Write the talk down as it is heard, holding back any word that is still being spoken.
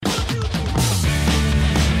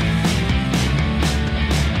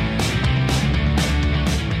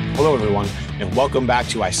Hello, everyone, and welcome back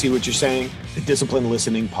to I See What You're Saying, the Disciplined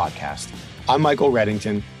Listening Podcast. I'm Michael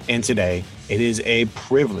Reddington, and today it is a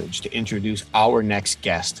privilege to introduce our next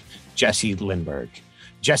guest, Jesse Lindberg.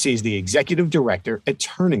 Jesse is the executive director at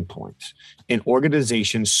Turning Point, an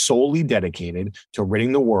organization solely dedicated to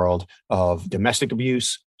ridding the world of domestic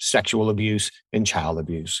abuse, sexual abuse, and child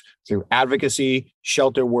abuse through advocacy,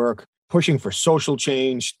 shelter work, pushing for social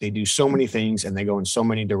change. They do so many things and they go in so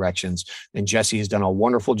many directions. And Jesse has done a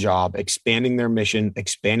wonderful job expanding their mission,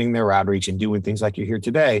 expanding their outreach, and doing things like you're here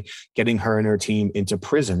today, getting her and her team into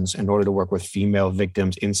prisons in order to work with female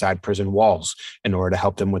victims inside prison walls in order to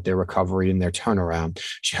help them with their recovery and their turnaround.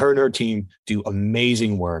 Her and her team do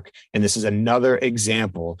amazing work. And this is another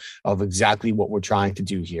example of exactly what we're trying to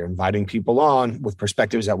do here, inviting people on with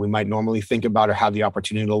perspectives that we might normally think about or have the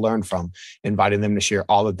opportunity to learn from, inviting them to share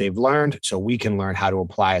all that they've learned so we can learn how to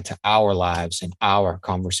apply it to our lives and our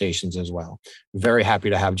conversations as well. Very happy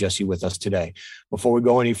to have Jesse with us today. Before we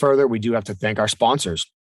go any further, we do have to thank our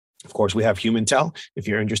sponsors. Of course, we have HumanTel. If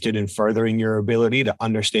you're interested in furthering your ability to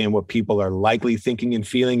understand what people are likely thinking and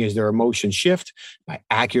feeling as their emotions shift by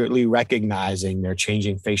accurately recognizing their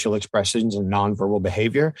changing facial expressions and nonverbal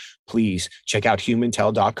behavior, please check out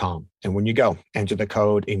humantel.com. And when you go, enter the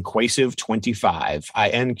code INQUASIVE25,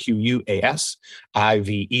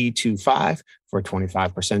 INQUASIVE25 for a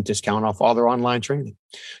 25% discount off all their online training.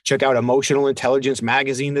 Check out Emotional Intelligence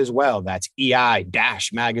Magazine as well. That's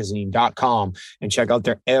EI-magazine.com. And check out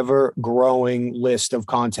their ever-growing list of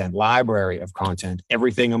content, library of content,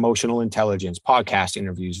 everything emotional intelligence, podcast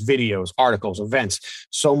interviews, videos, articles, events,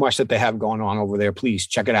 so much that they have going on over there. Please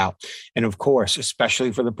check it out. And of course,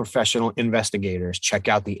 especially for the professional investigators, check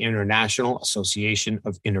out the International Association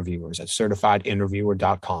of Interviewers at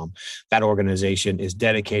certifiedinterviewer.com. That organization is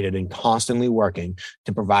dedicated and constantly working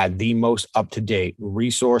to provide the most up-to-date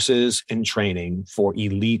resources and training for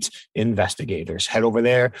elite investigators. Head over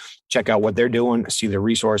there, check out what they're doing, see the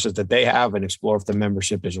resources that they have, and explore if the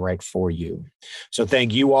membership is right for you. So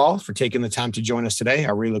thank you all for taking the time to join us today.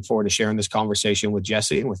 I really look forward to sharing this conversation with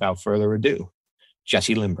Jesse. And without further ado,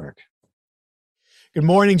 Jesse Lindberg. Good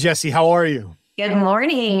morning, Jesse. How are you? Good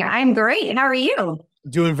morning. I'm great. How are you?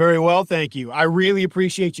 Doing very well, thank you. I really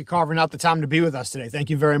appreciate you carving out the time to be with us today. Thank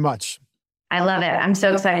you very much. I love it. I'm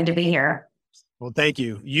so excited to be here. Well, thank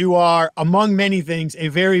you. You are, among many things, a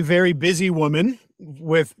very, very busy woman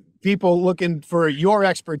with people looking for your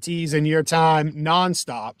expertise and your time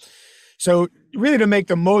nonstop. So really, to make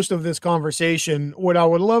the most of this conversation, what I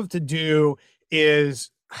would love to do is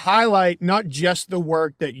highlight not just the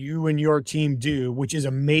work that you and your team do, which is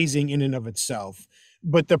amazing in and of itself,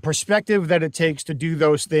 but the perspective that it takes to do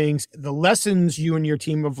those things, the lessons you and your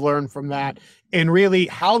team have learned from that, and really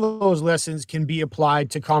how those lessons can be applied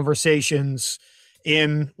to conversations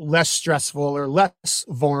in less stressful or less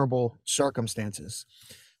vulnerable circumstances.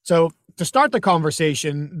 So to start the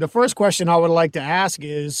conversation, the first question I would like to ask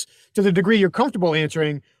is, to the degree you're comfortable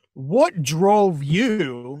answering, what drove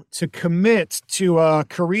you to commit to a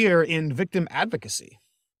career in victim advocacy?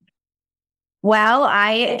 Well,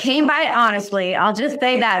 I came by it honestly. I'll just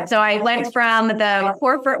say that. So I went from the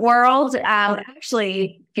corporate world.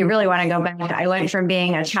 Actually, if you really want to go back, I went from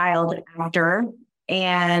being a child actor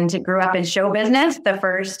and grew up in show business the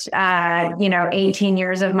first, 18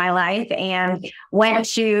 years of my life, and went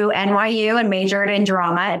to NYU and majored in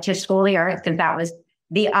drama at Tisch School of the Arts because that was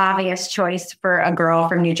the obvious choice for a girl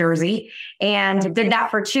from New Jersey, and did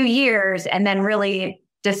that for 2 years, and then really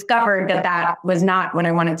discovered that that was not what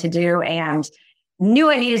I wanted to do, and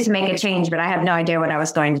knew I needed to make a change, but I had no idea what I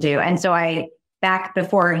was going to do. And so I, back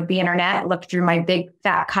before the internet, looked through my big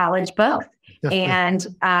fat college book and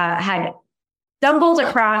had stumbled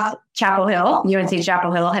across Chapel Hill, UNC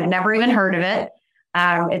Chapel Hill, had never even heard of it.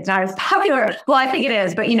 It's not as popular. Well, I think it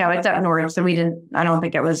is, but it's up north. So I don't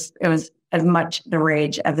think it was as much the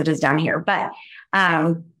rage as it is down here, but,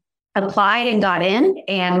 applied and got in,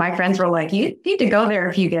 and my friends were like, you need to go there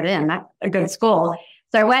if you get in. That's a good school.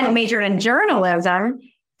 So I went and majored in journalism.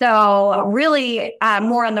 So really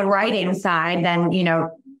more on the writing side than,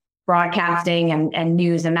 broadcasting and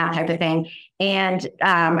news and that type of thing. And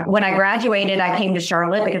when I graduated, I came to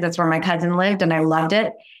Charlotte because that's where my cousin lived, and I loved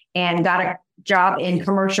it, and got a job in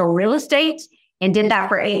commercial real estate and did that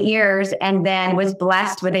for 8 years, and then was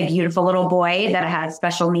blessed with a beautiful little boy that had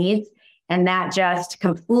special needs. And that just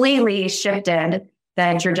completely shifted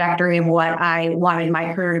the trajectory of what I wanted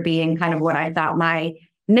my career to be and kind of what I thought my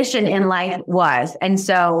mission in life was. And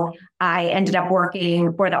so I ended up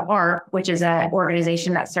working for the ARC, which is an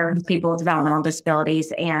organization that serves people with developmental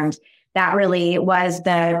disabilities. And that really was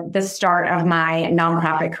the start of my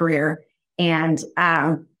nonprofit career. And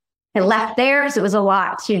I left there because it was a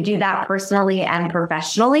lot to do that personally and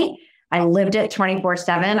professionally. I lived it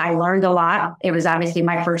 24/7. I learned a lot. It was obviously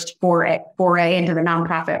my first foray into the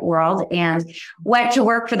nonprofit world, and went to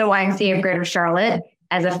work for the YMCA of Greater Charlotte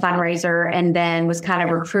as a fundraiser, and then was kind of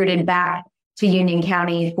recruited back to Union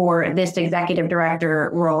County for this executive director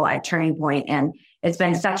role at Turning Point. And it's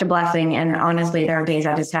been such a blessing. And honestly, there are days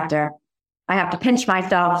I have to pinch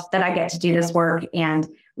myself that I get to do this work and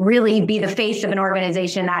really be the face of an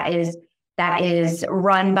organization that is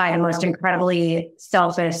run by the most incredibly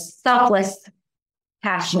selfless,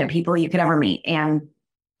 passionate people you could ever meet. And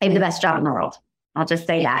I have the best job in the world. I'll just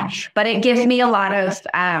say that. But it gives me a lot of,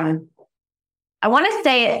 I want to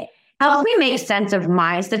say it helps me make sense of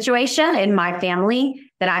my situation and my family,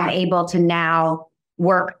 that I'm able to now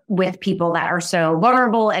work with people that are so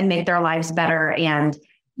vulnerable and make their lives better, and,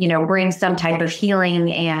 bring some type of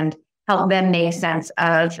healing and help them make sense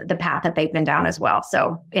of the path that they've been down as well.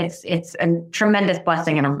 So it's a tremendous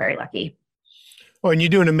blessing, and I'm very lucky. Well, and you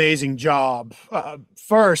do an amazing job.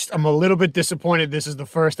 First, I'm a little bit disappointed. This is the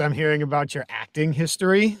first I'm hearing about your acting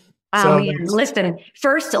history. So listen,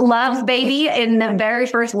 first Loves baby in the very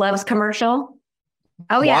first Loves commercial.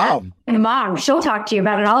 Oh yeah, wow. And Mom, she'll talk to you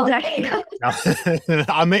about it all day.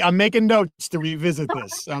 I'm making notes to revisit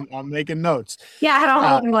this. I'm making notes. Yeah, I had all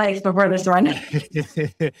holding legs before this one.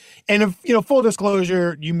 And if, full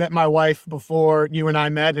disclosure, you met my wife before you and I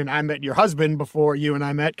met, and I met your husband before you and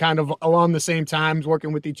I met, kind of along the same times,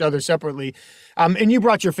 working with each other separately. And you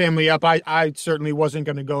brought your family up. I certainly wasn't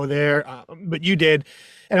going to go there, but you did,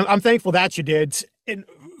 and I'm thankful that you did. And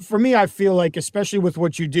for me, I feel like, especially with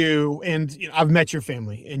what you do, and I've met your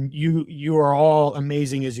family, and you are all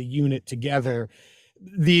amazing as a unit together.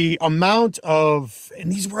 The amount of,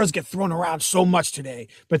 and these words get thrown around so much today,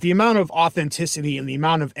 but the amount of authenticity and the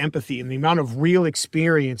amount of empathy and the amount of real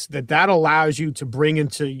experience that allows you to bring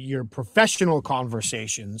into your professional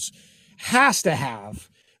conversations has to have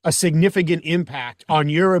a significant impact on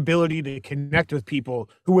your ability to connect with people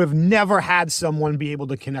who have never had someone be able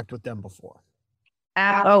to connect with them before.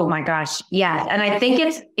 Oh my gosh. Yes. And I think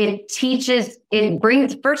it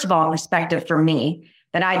brings, first of all, perspective for me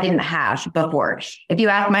that I didn't have before. If you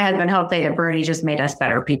ask my husband, he'll say that Bernie just made us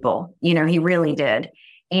better people. He really did.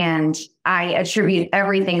 And I attribute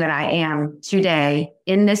everything that I am today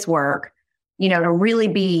in this work, to really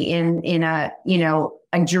be in a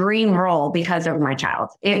dream role because of my child.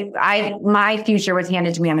 My future was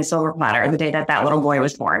handed to me on a silver platter the day that little boy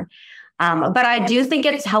was born. But I do think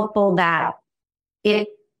it's helpful that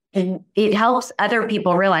it helps other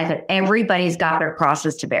people realize that everybody's got their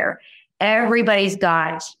crosses to bear. Everybody's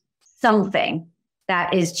got something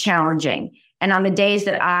that is challenging. And on the days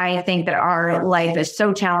that I think that our life is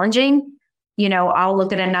so challenging, I'll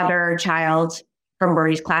look at another child from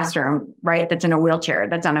Bernie's classroom, right? That's in a wheelchair,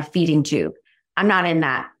 that's on a feeding tube. I'm not in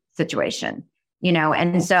that situation,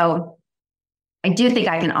 and so I do think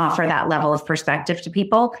I can offer that level of perspective to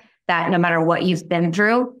people, that no matter what you've been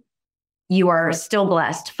through, you are still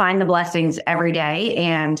blessed. Find the blessings every day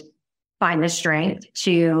and find the strength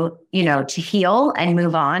to heal and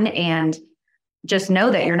move on, and just know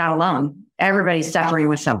that you're not alone. Everybody's suffering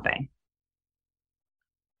with something.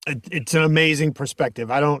 It's an amazing perspective.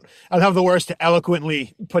 I don't have the words to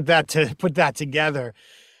eloquently put that together.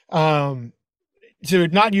 To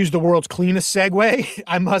not use the world's cleanest segue,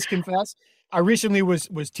 I must confess, I recently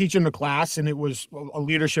was teaching a class, and it was a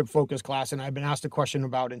leadership focused class, and I've been asked a question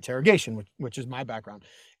about interrogation, which is my background.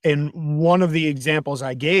 And one of the examples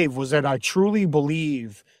I gave was that I truly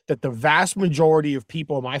believe that the vast majority of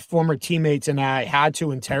people my former teammates and I had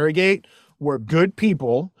to interrogate were good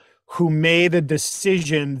people who made a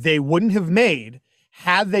decision they wouldn't have made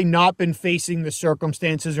had they not been facing the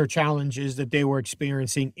circumstances or challenges that they were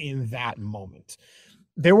experiencing in that moment.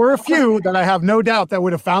 There were a few that I have no doubt that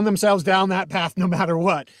would have found themselves down that path no matter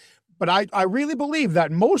what. But I really believe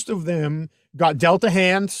that most of them got dealt a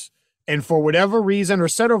hand, and for whatever reason or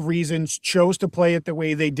set of reasons chose to play it the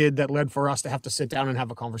way they did, that led for us to have to sit down and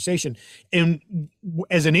have a conversation. And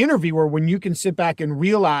as an interviewer, when you can sit back and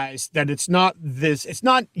realize that it's not,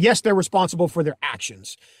 yes, they're responsible for their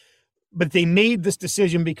actions, but they made this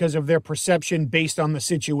decision because of their perception based on the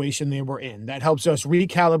situation they were in. That helps us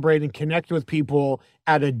recalibrate and connect with people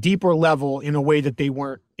at a deeper level in a way that they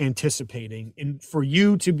weren't anticipating. And for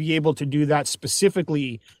you to be able to do that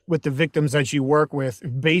specifically with the victims that you work with,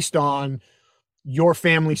 based on your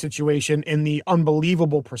family situation and the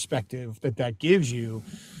unbelievable perspective that gives you,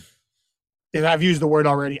 and I've used the word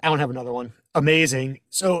already, I don't have another one, amazing.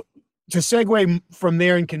 So to segue from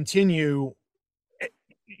there and continue,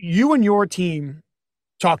 you and your team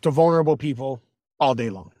talk to vulnerable people all day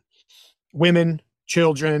long. Women,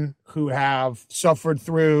 children who have suffered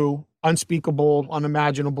through unspeakable,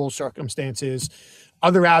 unimaginable circumstances,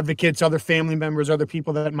 other advocates, other family members, other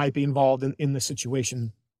people that might be involved in the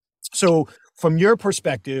situation. So from your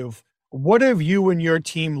perspective, what have you and your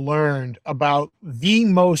team learned about the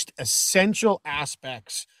most essential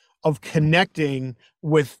aspects of connecting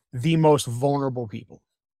with the most vulnerable people?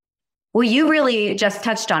 Well, you really just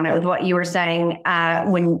touched on it with what you were saying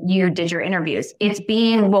when you did your interviews. It's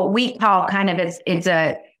being what we call kind of, it's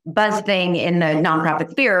a buzz thing in the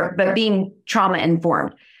nonprofit sphere, but being trauma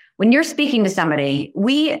informed. When you're speaking to somebody,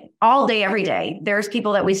 we all day, every day, there's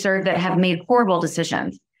people that we serve that have made horrible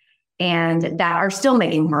decisions and that are still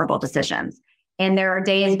making horrible decisions. And there are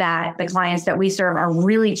days that the clients that we serve are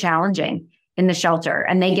really challenging in the shelter,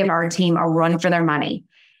 and they give our team a run for their money.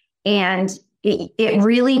 And it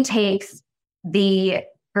really takes the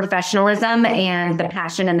professionalism and the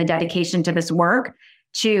passion and the dedication to this work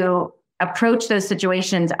to approach those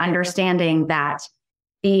situations, understanding that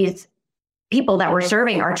these people that we're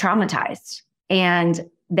serving are traumatized and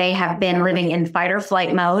they have been living in fight or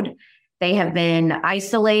flight mode. They have been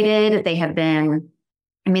isolated. They have been,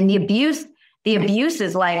 the abuse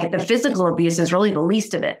is like the physical abuse is really the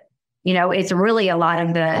least of it. It's really a lot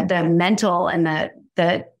of the mental and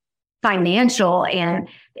the financial and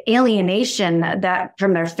alienation that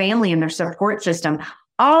from their family and their support system.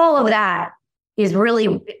 All of that is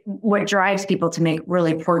really what drives people to make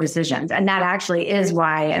really poor decisions. And that actually is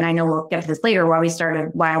why, and I know we'll get to this later,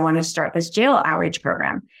 why I wanted to start this jail outreach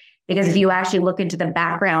program. Because if you actually look into the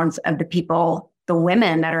backgrounds of the people, the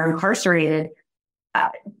women that are incarcerated,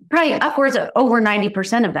 probably upwards of over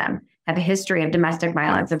 90% of them have a history of domestic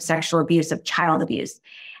violence, of sexual abuse, of child abuse.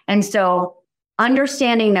 And so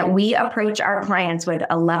understanding that we approach our clients with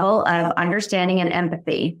a level of understanding and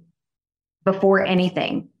empathy before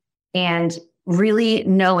anything, and really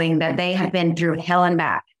knowing that they have been through hell and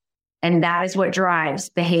back. And that is what drives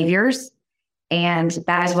behaviors. And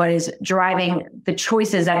that is what is driving the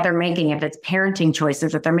choices that they're making. If it's parenting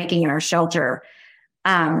choices that they're making in our shelter,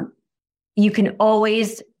 you can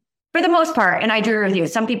always, for the most part, and I agree with you,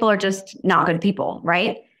 some people are just not good people,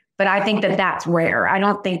 right? But I think that that's rare. I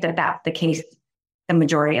don't think that that's the case the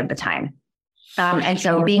majority of the time. And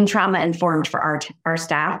so being trauma informed for our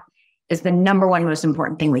staff is the number one most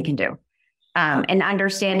important thing we can do. And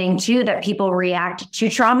understanding too that people react to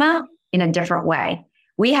trauma in a different way.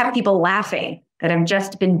 We have people laughing that have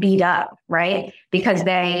just been beat up, right? Because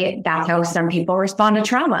that's how some people respond to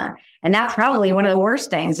trauma. And that's probably one of the worst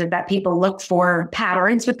things, is that people look for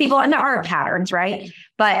patterns with people, and there are patterns, right?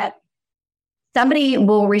 But somebody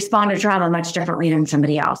will respond to trauma much differently than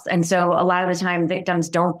somebody else. And so a lot of the time victims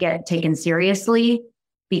don't get taken seriously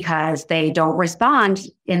because they don't respond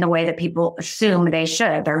in the way that people assume they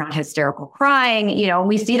should. They're not hysterical crying.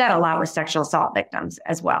 We see that a lot with sexual assault victims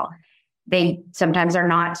as well. They sometimes are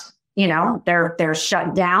not, they're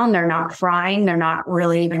shut down. They're not crying. They're not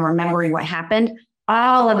really even remembering what happened.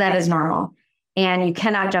 All of that is normal. And you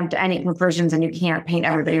cannot jump to any conclusions, and you can't paint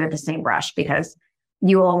everybody with the same brush, because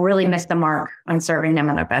you will really miss the mark on serving them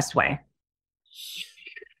in the best way.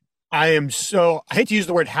 I hate to use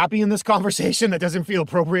the word happy in this conversation. That doesn't feel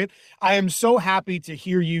appropriate. I am so happy to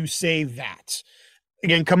hear you say that.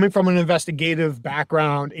 Again, coming from an investigative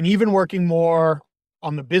background and even working more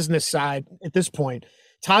on the business side at this point,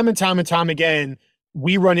 time and time again,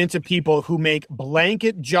 we run into people who make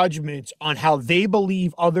blanket judgments on how they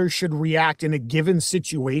believe others should react in a given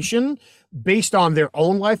situation based on their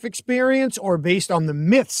own life experience or based on the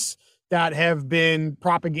myths that have been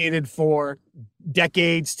propagated for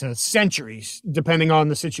decades to centuries, depending on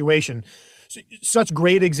the situation. Such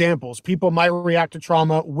great examples. People might react to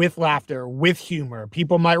trauma with laughter, with humor.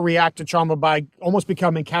 People might react to trauma by almost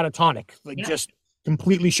becoming catatonic, just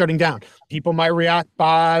completely shutting down. People might react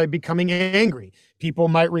by becoming angry. People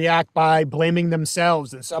might react by blaming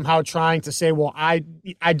themselves and somehow trying to say, well, I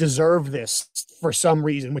deserve this for some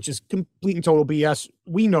reason, which is complete and total BS.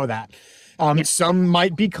 We know that. Some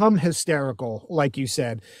might become hysterical, like you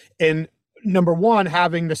said. And number one,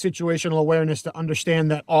 having the situational awareness to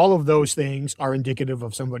understand that all of those things are indicative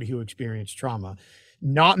of somebody who experienced trauma,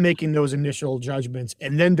 not making those initial judgments,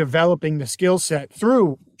 and then developing the skill set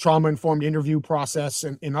through trauma-informed interview process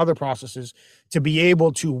and other processes to be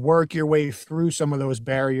able to work your way through some of those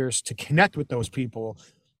barriers to connect with those people.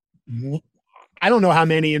 I don't know how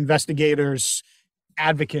many investigators,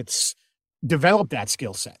 advocates develop that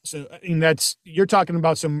skill set. So you're talking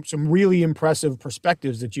about some really impressive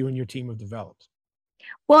perspectives that you and your team have developed.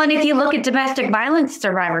 Well, and if you look at domestic violence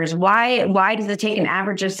survivors, why does it take an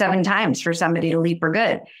average of 7 times for somebody to leave for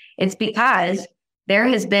good? It's because there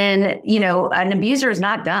has been, an abuser is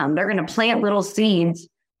not dumb. They're going to plant little seeds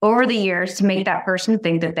over the years to make that person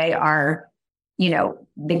think that they are, the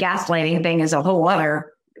gaslighting thing is a whole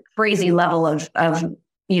other crazy level of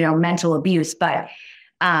mental abuse, but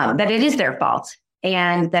that it is their fault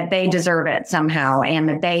and that they deserve it somehow. And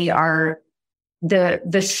that they are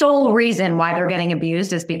the sole reason why they're getting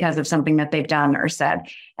abused is because of something that they've done or said.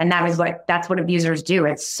 And that's what abusers do.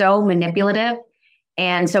 It's so manipulative.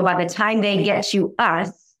 And so by the time they get to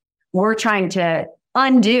us, we're trying to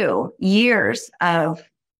undo years of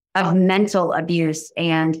mental abuse.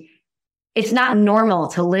 And it's not normal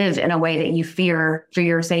to live in a way that you fear for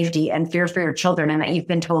your safety and fear for your children, and that you've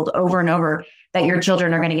been told over and over that your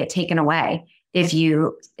children are going to get taken away if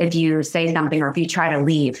you say something or if you try to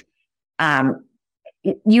leave.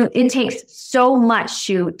 It takes so much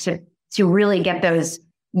to really get those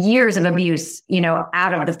years of abuse,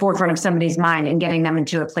 out of the forefront of somebody's mind and getting them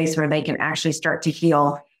into a place where they can actually start to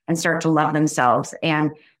heal and start to love themselves.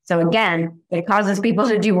 And so again, it causes people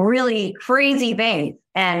to do really crazy things.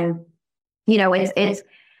 And,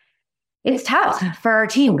 it's tough for our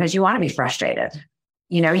team because you want to be frustrated.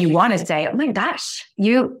 You want to say, oh my gosh,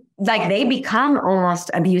 they become almost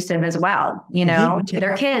abusive as well, to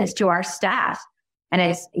their kids, to our staff.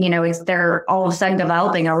 And they're all of a sudden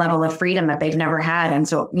developing a level of freedom that they've never had. And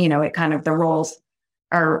so, it kind of, the roles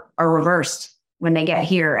are reversed when they get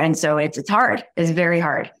here. And so it's hard. It's very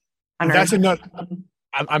hard. That's another,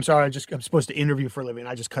 I'm sorry. I'm supposed to interview for a living.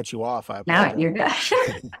 I just cut you off. No, you're good.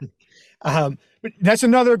 But that's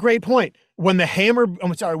another great point. When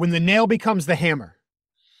the nail becomes the hammer.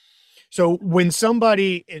 So when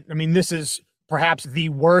somebody, this is perhaps the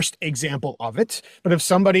worst example of it, but if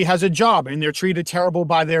somebody has a job and they're treated terrible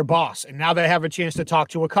by their boss and now they have a chance to talk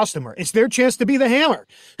to a customer, it's their chance to be the hammer.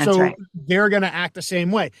 That's right. They're going to act the same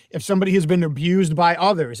way. If somebody has been abused by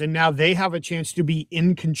others and now they have a chance to be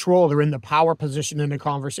in control, they're in the power position in the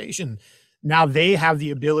conversation, now they have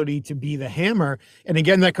the ability to be the hammer. And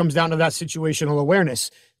again, that comes down to that situational awareness.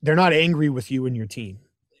 They're not angry with you and your team.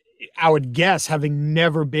 I would guess, having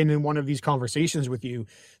never been in one of these conversations with you,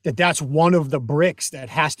 that's one of the bricks that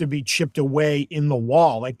has to be chipped away in the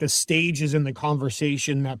wall, like the stages in the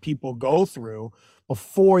conversation that people go through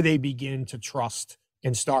before they begin to trust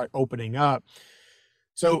and start opening up.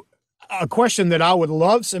 So a question that I would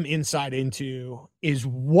love some insight into is,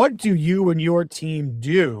 what do you and your team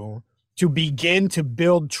do to begin to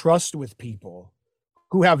build trust with people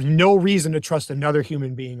who have no reason to trust another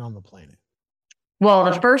human being on the planet? Well,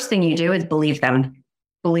 the first thing you do is believe them,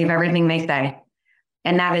 believe everything they say.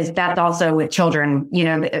 And that's also with children.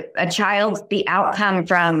 The outcome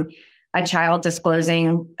from a child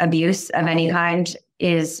disclosing abuse of any kind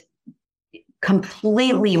is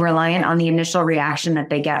completely reliant on the initial reaction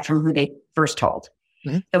that they get from who they first told.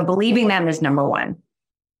 Mm-hmm. So believing them is number one.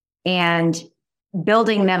 And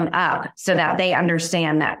building them up so that they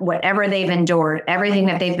understand that whatever they've endured, everything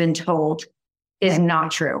that they've been told is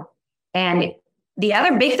not true. And the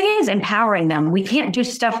other big thing is empowering them. We can't do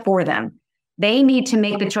stuff for them. They need to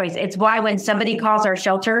make the choice. It's why when somebody calls our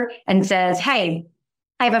shelter and says, hey,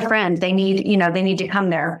 I have a friend, they need to come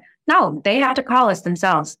there. No, they have to call us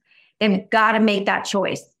themselves. They've got to make that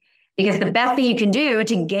choice, because the best thing you can do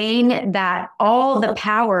to gain that, all the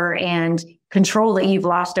power and control that you've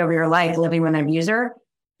lost over your life living with an abuser,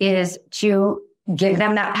 is to give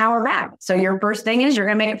them that power back. So your first thing is you're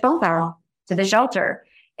going to make a phone call to the shelter.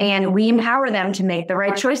 And we empower them to make the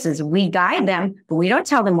right choices. We guide them, but we don't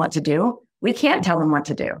tell them what to do. We can't tell them what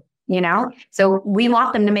to do, So we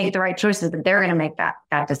want them to make the right choices, but they're going to make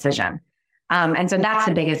that decision. And so that's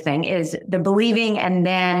the biggest thing, is the believing, and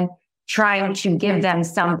then trying to give them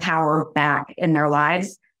some power back in their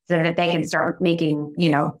lives so that they can start making,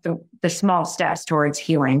 the small steps towards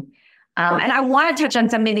healing. And I want to touch on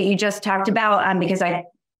something that you just talked about, because I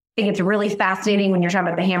think it's really fascinating when you're talking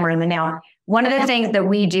about the hammer and the nail. One of the things that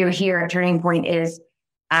we do here at Turning Point is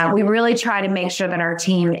we really try to make sure that our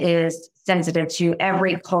team is sensitive to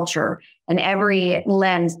every culture and every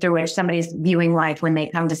lens through which somebody's viewing life when they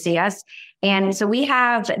come to see us. And so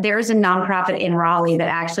there's a nonprofit in Raleigh that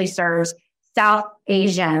actually serves South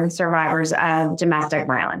Asian survivors of domestic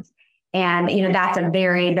violence. And,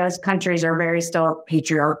 those countries are very still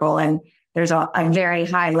patriarchal, and there's a very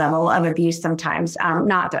high level of abuse sometimes.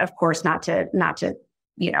 Not to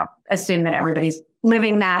assume that everybody's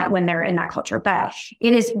living that when they're in that culture, but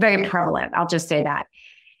it is very prevalent. I'll just say that.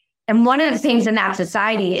 And one of the things in that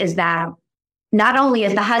society is that not only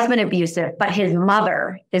is the husband abusive, but his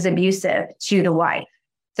mother is abusive to the wife.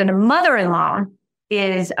 So the mother-in-law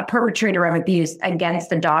is a perpetrator of abuse against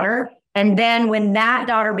the daughter. And then when that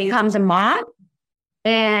daughter becomes a mom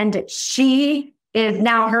and she is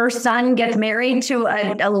now her son gets married to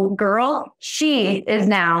a little girl. She is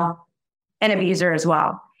now an abuser as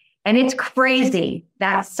well. And it's crazy,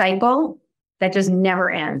 that cycle that just never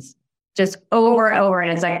ends, just over and over.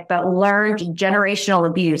 And it's like the learned generational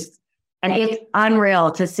abuse. And it's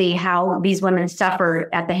unreal to see how these women suffer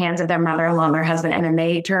at the hands of their mother-in-law, their husband, and then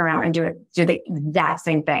they turn around and do the exact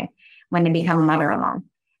same thing when they become a mother-in-law.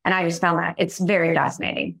 And I just found that it's very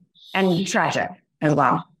fascinating and tragic as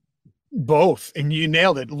well. Both. And you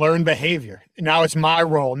nailed it. Learn behavior. Now it's my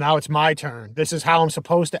role. Now it's my turn. This is how I'm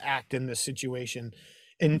supposed to act in this situation.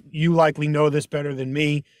 And you likely know this better than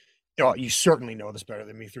me. Oh, you certainly know this better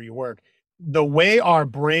than me through your work. The way our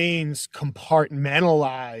brains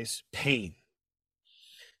compartmentalize pain.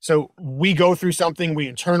 So we go through something,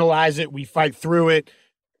 we internalize it, we fight through it.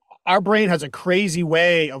 Our brain has a crazy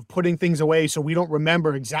way of putting things away so we don't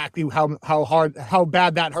remember exactly how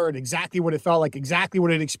bad that hurt, exactly what it felt like, exactly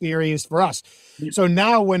what it experienced for us. So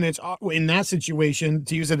now when it's in that situation,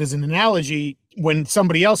 to use it as an analogy, when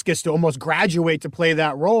somebody else gets to almost graduate to play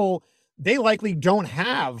that role, they likely don't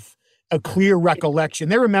have a clear recollection.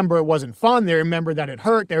 They remember it wasn't fun. They remember that it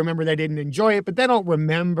hurt. They remember they didn't enjoy it, but they don't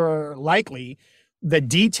remember likely the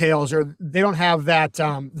details, or they don't have that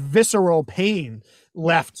visceral pain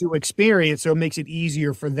left to experience. So it makes it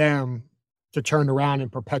easier for them to turn around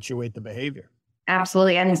and perpetuate the behavior.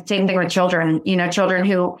 Absolutely. And same thing with children. Children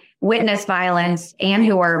who witness violence and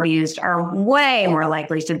who are abused are way more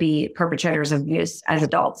likely to be perpetrators of abuse as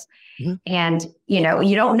adults. Mm-hmm. And, you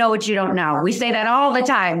don't know what you don't know. We say that all the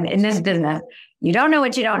time in this business. You don't know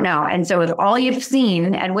what you don't know. And so if all you've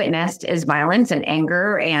seen and witnessed is violence and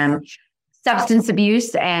anger and substance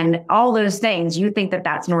abuse and all those things, you think that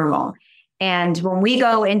that's normal. And when we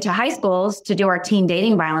go into high schools to do our teen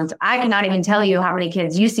dating violence, I cannot even tell you how many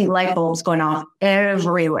kids, you see light bulbs going off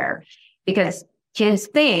everywhere, because kids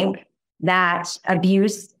think that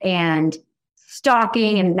abuse and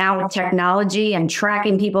stalking, and now with technology and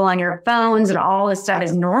tracking people on your phones and all this stuff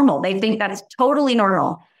is normal. They think that's totally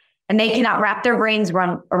normal. And they cannot wrap their brains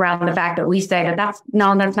around the fact that we say that that's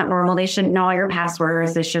not normal. They shouldn't know all your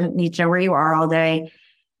passwords. They shouldn't need to know where you are all day.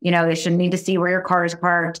 They shouldn't need to see where your car is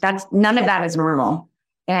parked. None of that is normal.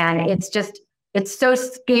 And it's so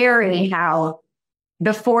scary how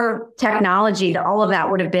before technology, all of that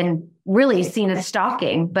would have been really seen as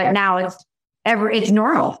stalking, but now it's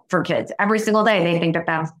normal for kids. Every single day, they think that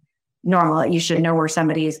that's normal. That you should know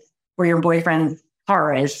where your boyfriend's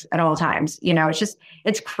car is at all times.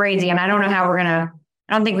 It's crazy. And I don't know how I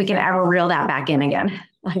don't think we can ever reel that back in again,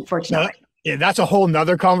 unfortunately. Yeah, that's a whole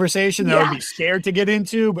nother conversation that I'd be scared to get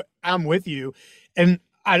into, but I'm with you. And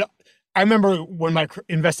I remember when my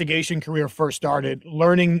investigation career first started,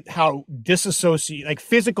 learning how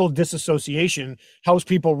physical disassociation helps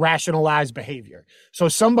people rationalize behavior. So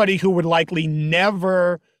somebody who would likely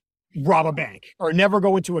never rob a bank or never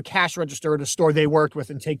go into a cash register at a store they worked with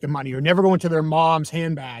and take the money, or never go into their mom's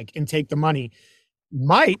handbag and take the money,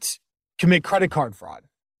 might commit credit card fraud.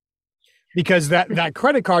 Because that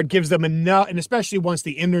credit card gives them enough, and especially once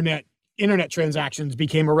the internet transactions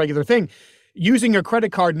became a regular thing, using a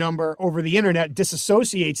credit card number over the internet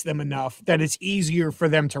disassociates them enough that it's easier for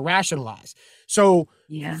them to rationalize. So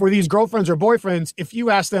for these girlfriends or boyfriends, if you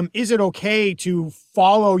ask them, is it okay to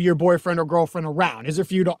follow your boyfriend or girlfriend around? Is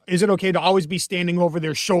it okay to always be standing over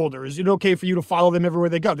their shoulder? Is it okay for you to follow them everywhere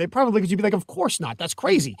they go? They probably look at you and be like, of course not. That's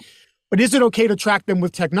crazy. But is it okay to track them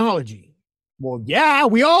with technology? Well, yeah,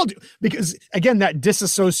 we all do, because again, that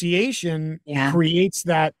disassociation creates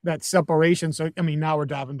that separation. So, now we're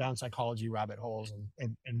diving down psychology rabbit holes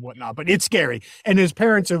and whatnot, but it's scary. And as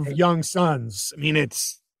parents of young sons,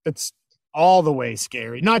 it's all the way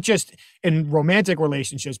scary, not just in romantic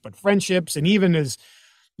relationships, but friendships. And even as,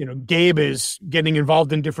 Gabe is getting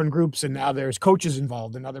involved in different groups, and now there's coaches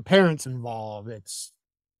involved and other parents involved. It's,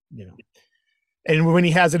 and when he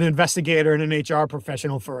has an investigator and an HR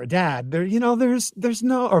professional for a dad, there's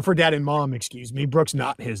no, or for dad and mom, excuse me, Brooke's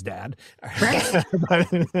not his dad. but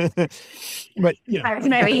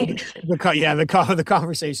the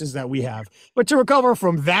conversations that we have. But to recover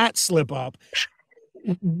from that slip up,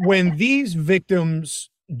 when these victims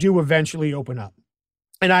do eventually open up,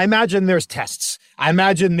 and I imagine there's tests. I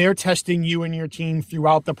imagine they're testing you and your team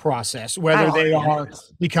throughout the process, whether they are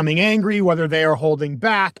becoming angry, whether they are holding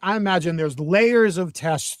back. I imagine there's layers of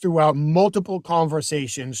tests throughout multiple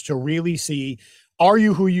conversations to really see, are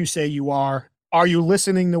you who you say you are? Are you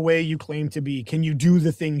listening the way you claim to be? Can you do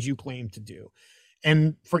the things you claim to do?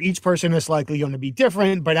 And for each person, it's likely going to be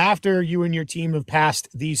different. But after you and your team have passed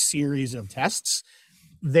these series of tests,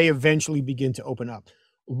 they eventually begin to open up.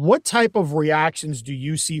 What type of reactions do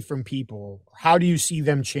you see from people? How do you see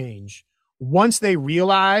them change once they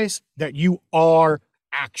realize that you are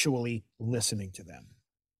actually listening to them?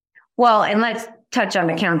 Well, and let's touch on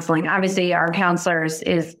the counseling. Obviously, our counselors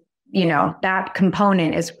is, that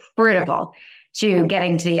component is critical to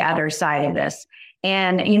getting to the other side of this.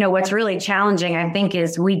 And, what's really challenging, I think,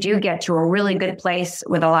 is we do get to a really good place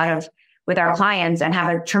with our clients and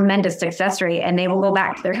have a tremendous success rate, and they will go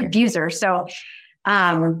back to their abuser. So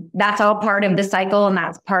that's all part of the cycle, and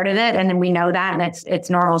that's part of it. And then we know that, and it's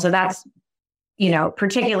normal. So that's,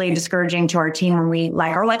 particularly discouraging to our team when we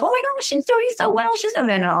are like, oh my gosh, she's doing so well. And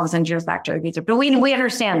then all of a sudden she goes back to her abuser. But we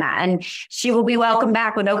understand that, and she will be welcomed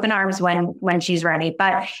back with open arms when she's ready.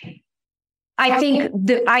 But I think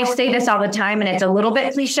I say this all the time, and it's a little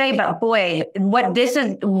bit cliche, but boy, what this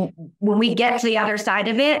is, when we get to the other side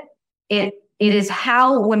of it, it is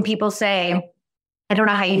how, when people say, I don't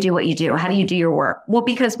know how you do what you do. How do you do your work? Well,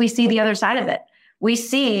 because we see the other side of it. We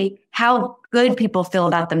see how good people feel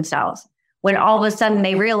about themselves when all of a sudden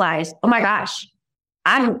they realize, oh my gosh,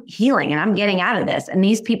 I'm healing and I'm getting out of this. And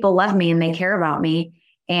these people love me and they care about me.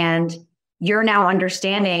 And you're now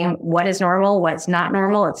understanding what is normal, what's not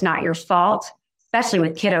normal. It's not your fault, especially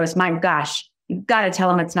with kiddos. My gosh, you've got to tell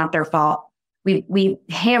them it's not their fault. We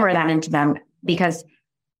hammer that into them because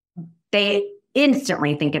they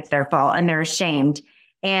instantly think it's their fault and they're ashamed.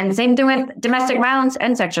 And same thing with domestic violence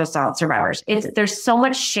and sexual assault survivors. There's so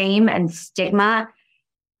much shame and stigma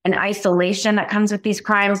and isolation that comes with these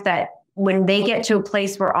crimes that when they get to a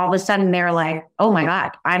place where all of a sudden they're like, oh my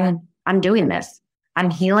God, I'm doing this. I'm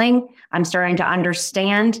healing. I'm starting to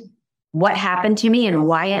understand what happened to me and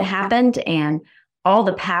why it happened, and all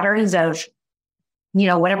the patterns of,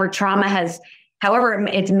 whatever trauma however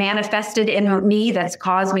it's manifested in me that's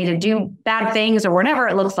caused me to do bad things or whatever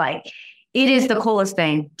it looks like. It is the coolest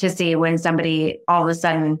thing to see when somebody all of a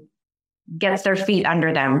sudden gets their feet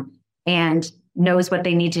under them and knows what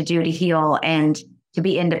they need to do to heal and to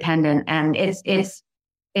be independent. And it's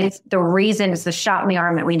the reason, it's the shot in the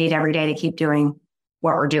arm that we need every day to keep doing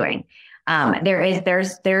what we're doing.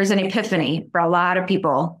 There's an epiphany for a lot of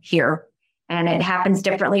people here, and it happens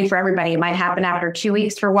differently for everybody. It might happen after 2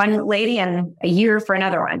 weeks for one lady and a year for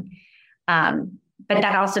another one. But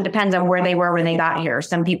that also depends on where they were when they got here.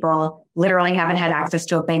 Some people literally haven't had access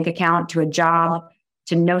to a bank account, to a job,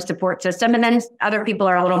 to no support system. And then other people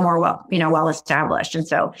are a little more well established. And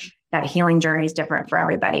so that healing journey is different for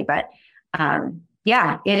everybody. But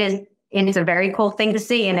it's a very cool thing to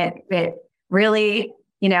see. And it really,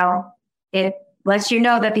 it lets you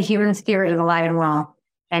know that the human spirit is alive and well,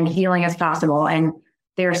 and healing is possible. And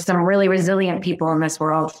there's some really resilient people in this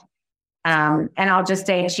world. And I'll just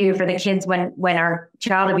say to you, for the kids, when our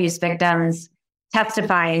child abuse victims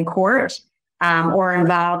testify in court, or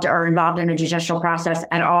involved in a judicial process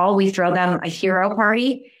at all, we throw them a hero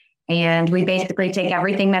party, and we basically take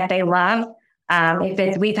everything that they love.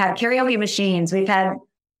 We've had karaoke machines, we've had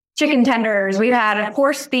chicken tenders, we've had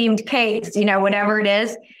horse-themed cakes, whatever it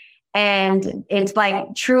is. And it's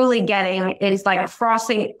like truly it's like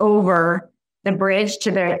crossing over the bridge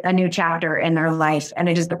to a new chapter in their life. And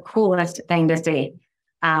it is the coolest thing to see.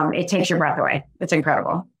 It takes your breath away. It's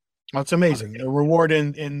incredible. That's amazing. The reward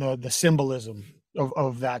in the symbolism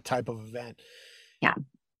of that type of event. Yeah.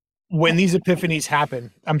 When these epiphanies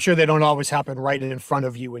happen, I'm sure they don't always happen right in front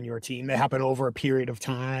of you and your team. They happen over a period of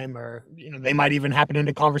time, or they might even happen in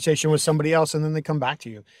a conversation with somebody else, and then they come back to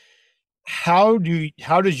you. How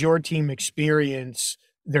does your team experience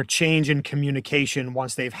their change in communication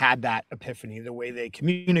once they've had that epiphany? The way they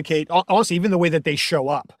communicate, also even the way that they show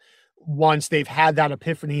up once they've had that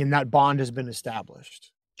epiphany and that bond has been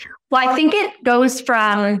established. Well, I think it goes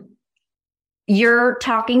from you're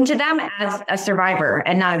talking to them as a survivor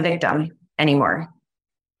and not a victim anymore.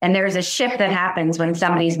 And there's a shift that happens when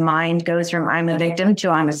somebody's mind goes from I'm a victim to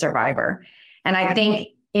I'm a survivor. And I think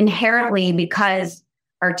inherently, because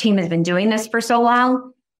our team has been doing this for so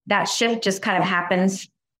long, that shift just kind of happens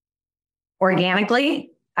organically.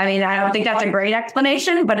 I mean, I don't think that's a great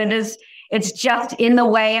explanation, but it's just in the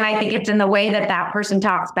way. And I think it's in the way that person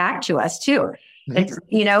talks back to us too. It's,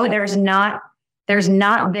 there's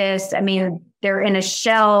not this, I mean, they're in a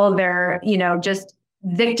shell, they're, just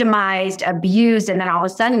victimized, abused, and then all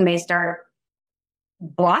of a sudden they start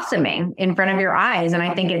blossoming in front of your eyes. And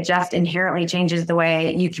I think it just inherently changes the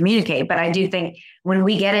way you communicate. But I do think when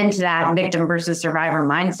we get into that victim versus survivor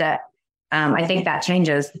mindset, I think that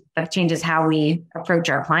changes how we approach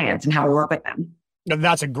our clients and how we work with them.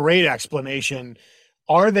 That's a great explanation.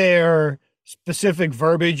 Are there specific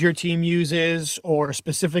verbiage your team uses or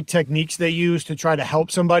specific techniques they use to try to help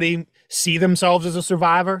somebody see themselves as a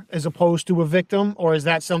survivor as opposed to a victim? Or is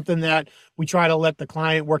that something that we try to let the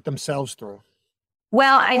client work themselves through?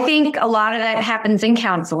 Well, I think a lot of that happens in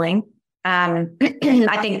counseling. I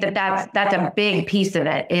think that's a big piece of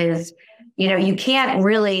it is, you can't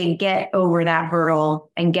really get over that hurdle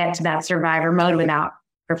and get to that survivor mode without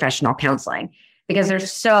professional counseling because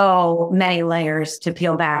there's so many layers to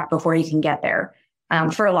peel back before you can get there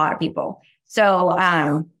for a lot of people. So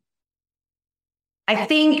I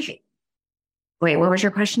think. Wait, what was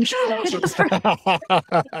your question? I'm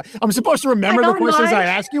supposed to remember the questions I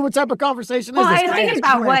ask you. What type of conversation is this? I was thinking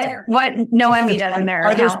about what Noemi does in there.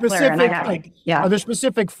 Are there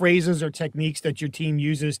specific phrases or techniques that your team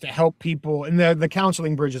uses to help people? And the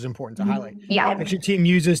counseling bridge is important to highlight. Yeah, that your team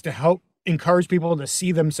uses to help encourage people to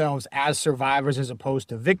see themselves as survivors as opposed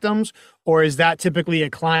to victims, or is that typically a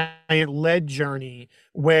client-led journey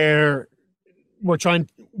where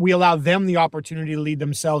we allow them the opportunity to lead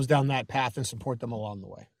themselves down that path and support them along the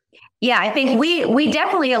way? Yeah, I think we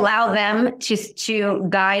definitely allow them to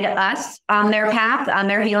guide us on their path, on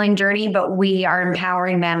their healing journey, but we are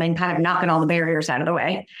empowering them and kind of knocking all the barriers out of the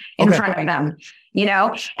way in front of them,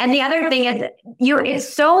 And the other thing is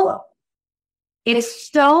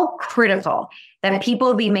it's so critical that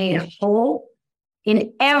people be made whole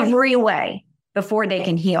in every way before they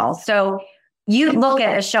can heal. So you look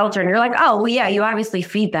at a shelter and you're like, oh, well, yeah, you obviously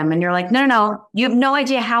feed them. And you're like, no, you have no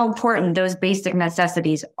idea how important those basic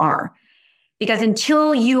necessities are. Because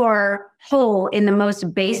until you are whole in the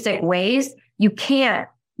most basic ways, you can't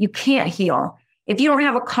heal. If you don't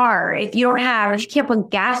have a car, if you can't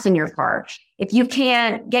put gas in your car, if you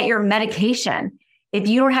can't get your medication, if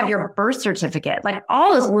you don't have your birth certificate, like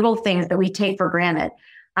all those little things that we take for granted.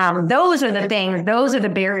 Those are the things, those are the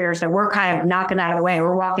barriers that we're kind of knocking out of the way.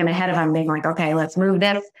 We're walking ahead of them being like, okay, let's move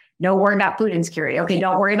this. Don't worry about food insecurity. Okay,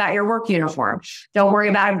 don't worry about your work uniform. Don't worry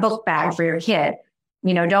about a book bag for your kid.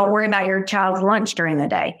 Don't worry about your child's lunch during the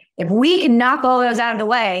day. If we can knock all those out of the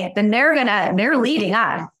way, then they're leading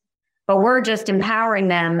us. But we're just empowering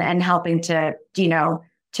them and helping to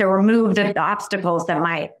remove the obstacles that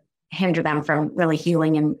might hinder them from really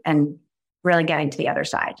healing and really getting to the other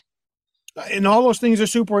side. And all those things are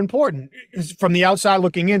super important. From the outside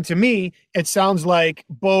looking in, to me, it sounds like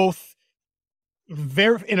both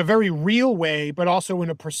in a very real way, but also in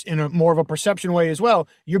a more of a perception way as well.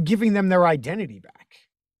 You're giving them their identity back,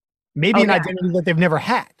 maybe an identity that they've never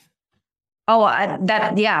had.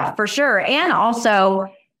 For sure. And also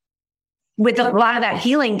with a lot of that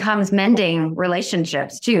healing comes mending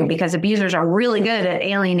relationships too, because abusers are really good at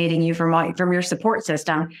alienating you from your support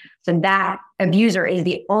system. So that abuser is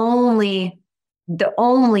the only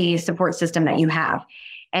support system that you have.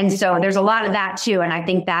 And so there's a lot of that too. And I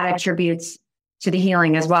think that attributes to the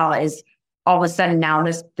healing as well, is all of a sudden now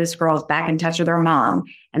this girl's back in touch with her mom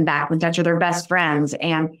and back in touch with her best friends.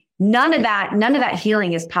 And none of that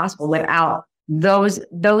healing is possible without those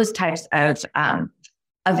types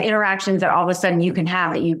of interactions that all of a sudden you can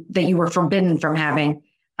have that you were forbidden from having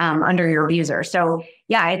under your abuser. So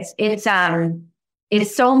yeah, it's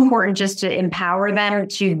so important just to empower them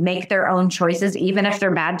to make their own choices, even if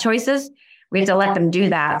they're bad choices. We have to let them do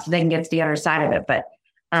that so they can get to the other side of it. But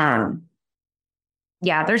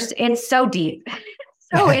it's so deep.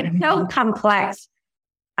 It's so complex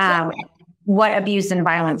what abuse and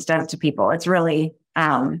violence does to people. It's really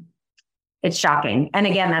it's shocking. And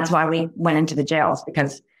again, that's why we went into the jails,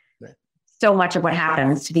 because so much of what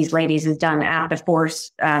happens to these ladies is done at the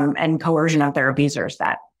force and coercion of their abusers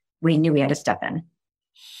that we knew we had to step in.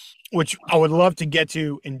 Which I would love to get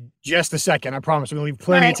to in just a second. I promise we're going to leave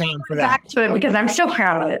plenty of time for that. Back to it because I'm so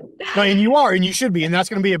proud of it. No, and you are, and you should be. And that's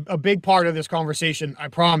going to be a big part of this conversation, I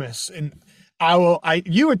promise. And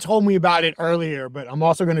you had told me about it earlier, but I'm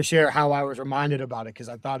also going to share how I was reminded about it, because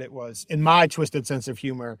I thought it was, in my twisted sense of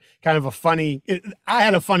humor, kind of I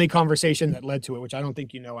had a funny conversation that led to it, which I don't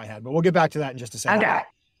think I had, but we'll get back to that in just a second.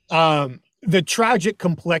 Okay. The tragic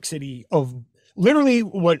complexity of literally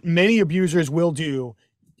what many abusers will do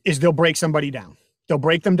is they'll break somebody down. They'll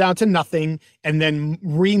break them down to nothing and then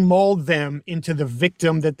remold them into the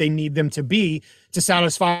victim that they need them to be to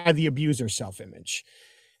satisfy the abuser's self-image.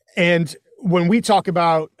 And when we talk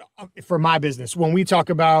about, for my business, when we talk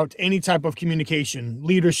about any type of communication,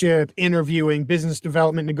 leadership, interviewing, business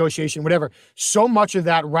development, negotiation, whatever, so much of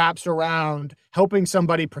that wraps around helping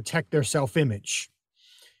somebody protect their self-image.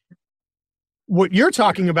 What you're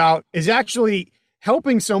talking about is actually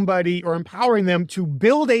helping somebody or empowering them to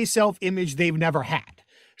build a self-image they've never had.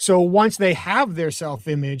 So once they have their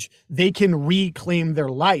self-image, they can reclaim their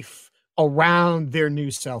life around their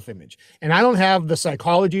new self-image. And I don't have the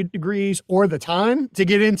psychology degrees or the time to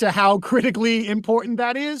get into how critically important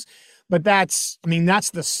that is, but that's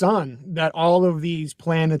the sun that all of these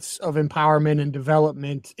planets of empowerment and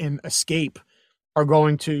development and escape are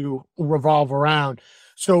going to revolve around.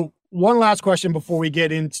 So one last question before we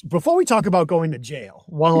talk about going to jail.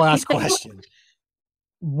 One last question.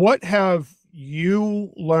 What have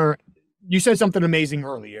you learned? You said something amazing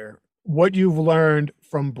earlier. What you've learned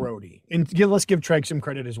from Brody, and let's give Treg some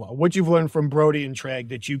credit as well. What you've learned from Brody and Treg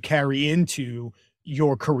that you carry into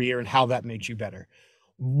your career and how that makes you better.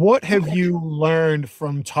 What have you learned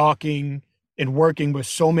from talking and working with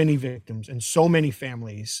so many victims and so many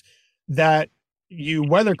families that you,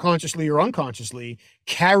 whether consciously or unconsciously,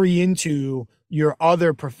 carry into your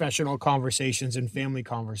other professional conversations and family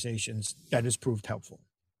conversations that has proved helpful?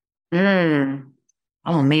 Oh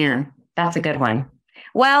man, that's a good one.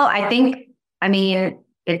 Well, I mean,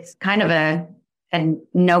 it's kind of a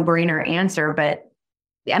no-brainer answer, but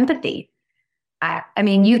empathy. I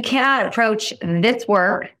mean, you cannot approach this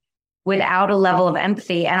work without a level of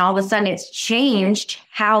empathy. And all of a sudden it's changed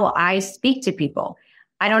how I speak to people.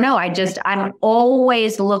 I don't know. I'm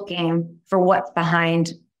always looking for what's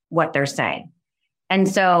behind what they're saying. And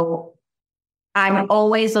so I'm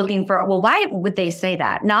always looking for, well, why would they say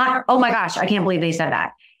that? Not, oh my gosh, I can't believe they said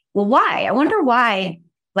that. Well, why? I wonder why,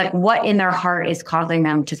 like what in their heart is causing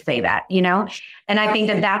them to say that, you know? And I think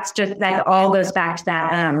that all goes back to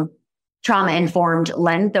that, trauma-informed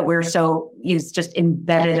lens that we're so used, just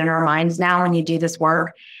embedded in our minds now when you do this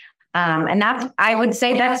work. And I would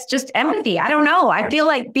say that's just empathy. I don't know. I feel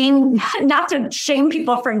like not to shame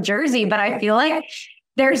people from Jersey, but I feel like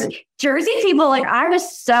there's Jersey people, like I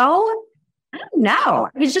don't know.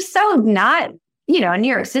 It's just so not, in New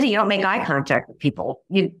York City, you don't make eye contact with people.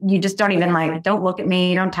 You just don't even don't look at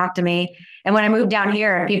me, don't talk to me. And when I moved down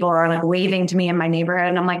here, people are like waving to me in my neighborhood.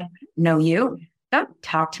 And I'm like, no, you don't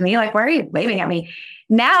talk to me. Like, why are you waving at me?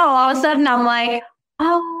 Now, all of a sudden I'm like,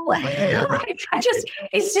 oh,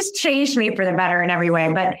 it's just changed me for the better in every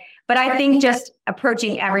way. But I think just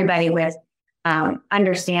approaching everybody with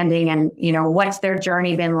understanding and, what's their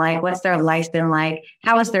journey been like? What's their life been like?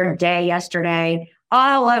 How was their day yesterday?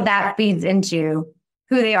 All of that feeds into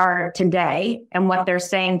who they are today and what they're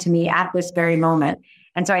saying to me at this very moment.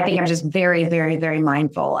 And so I think I'm just very, very, very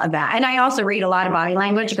mindful of that. And I also read a lot of body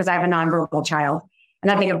language because I have a nonverbal child. And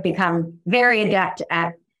I think I've become very adept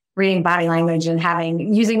at reading body language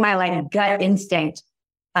and using my gut instinct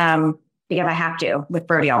because I have to with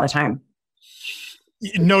Brody all the time.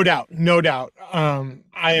 No doubt.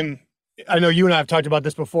 I know you and I have talked about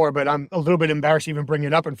this before, but I'm a little bit embarrassed to even bring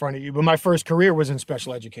it up in front of you. But my first career was in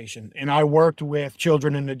special education, and I worked with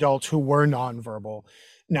children and adults who were nonverbal.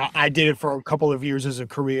 Now, I did it for a couple of years as a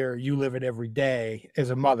career. You live it every day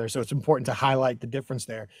as a mother, so it's important to highlight the difference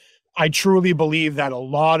there. I truly believe that a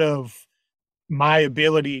lot of my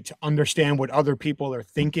ability to understand what other people are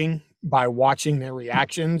thinking by watching their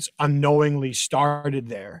reactions unknowingly started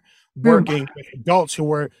there. Working with adults who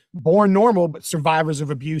were born normal, but survivors of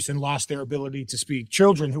abuse and lost their ability to speak.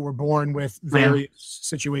 Children who were born with various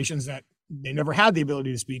situations that they never had the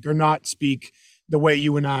ability to speak or not speak the way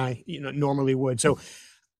you and I, normally would. So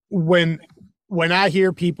when I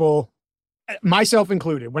hear people, myself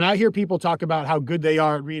included, when I hear people talk about how good they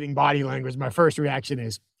are at reading body language, my first reaction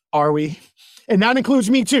is, are we? And that includes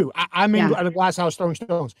me too. I'm in a glass house throwing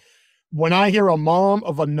stones. When I hear a mom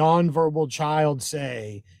of a nonverbal child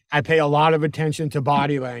say, I pay a lot of attention to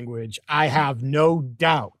body language, I have no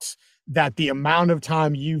doubt that the amount of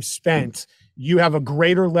time you've spent, you have a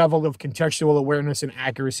greater level of contextual awareness and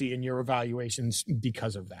accuracy in your evaluations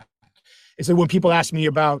because of that. And so when people ask me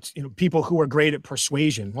about, people who are great at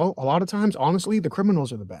persuasion, well, a lot of times, honestly, the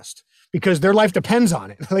criminals are the best because their life depends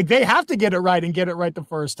on it. Like they have to get it right and get it right the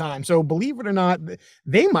first time. So believe it or not,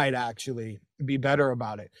 they might actually be better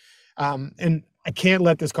about it. And I can't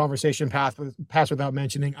let this conversation pass without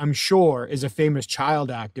mentioning, I'm sure as a famous child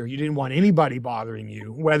actor, you didn't want anybody bothering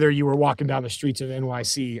you, whether you were walking down the streets of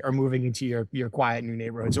NYC or moving into your quiet new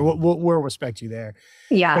neighborhood. So we'll respect you there.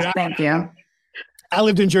 Yeah, thank you. I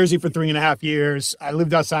lived in Jersey for 3.5 years. I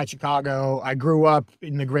lived outside Chicago. I grew up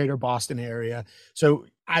in the greater Boston area. So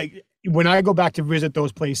when I go back to visit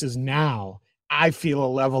those places now, I feel a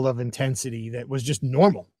level of intensity that was just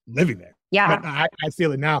normal living there. Yeah. But I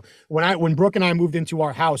feel it now. When Brooke and I moved into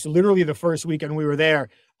our house, literally the first weekend we were there,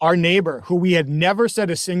 our neighbor, who we had never said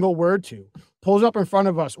a single word to, pulls up in front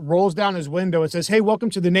of us, rolls down his window and says, hey, welcome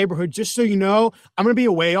to the neighborhood. Just so you know, I'm going to be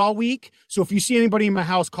away all week. So if you see anybody in my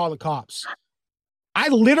house, call the cops. I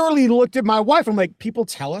literally looked at my wife. I'm like, people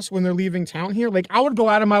tell us when they're leaving town here. Like I would go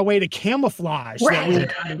out of my way to camouflage that we were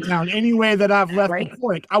coming town any way that I've left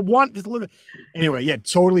before. Like I want this little, anyway, yeah,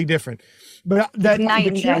 totally different. But that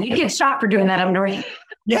you get shot for doing that up north.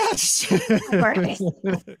 Yes. Or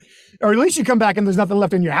at least you come back and there's nothing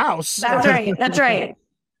left in your house. That's right. That's right.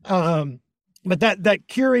 But that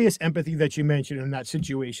curious empathy that you mentioned and that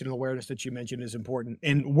situational awareness that you mentioned is important.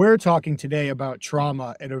 And we're talking today about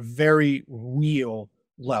trauma at a very real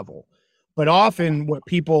level. But often what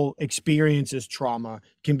people experience as trauma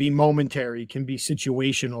can be momentary, can be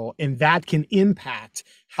situational, and that can impact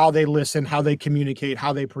how they listen, how they communicate,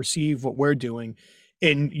 how they perceive what we're doing.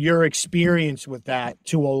 And your experience with that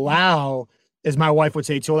to allow, as my wife would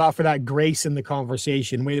say, to allow for that grace in the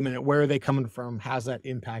conversation. Wait a minute, where are they coming from? How's that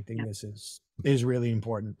impacting this is really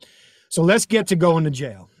important. So let's get to going to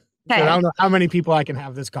jail. Okay. I don't know how many people I can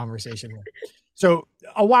have this conversation with. So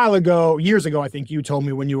a while ago, years ago, I think you told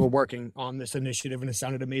me when you were working on this initiative, and it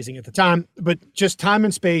sounded amazing at the time, but just time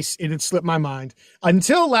and space, it had slipped my mind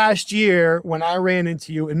until last year when I ran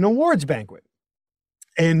into you in an awards banquet.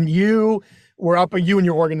 And you and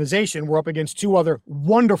your organization were up against two other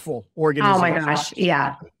wonderful organizations. Oh my gosh.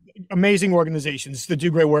 Yeah. Amazing organizations that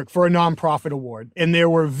do great work for a nonprofit award. And there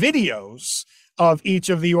were videos of each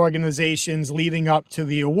of the organizations leading up to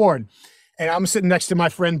the award. And I'm sitting next to my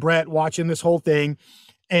friend Brett watching this whole thing,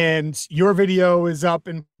 and your video is up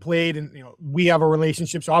and played, and we have a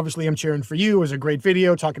relationship. So obviously I'm cheering for you. It was a great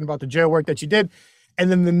video talking about the jail work that you did. And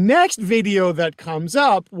then the next video that comes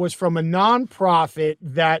up was from a nonprofit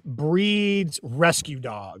that breeds rescue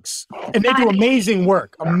dogs. And they do amazing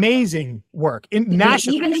work in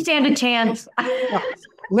national. Even stand a chance.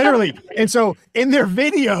 Literally. And so in their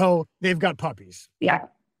video, they've got puppies. Yeah.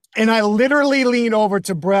 And I literally lean over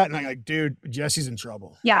to Brett and I'm like, dude, Jesse's in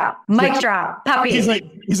trouble. Yeah. Mic drop. Puppies. He's like,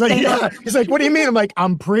 yeah. He's like, what do you mean? I'm like,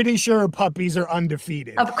 I'm pretty sure puppies are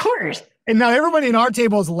undefeated. Of course. And now everybody in our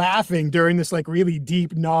table is laughing during this like really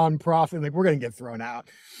deep nonprofit, like we're going to get thrown out.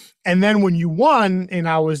 And then when you won and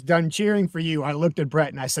I was done cheering for you, I looked at Brett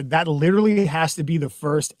and I said, that literally has to be the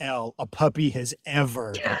first L a puppy has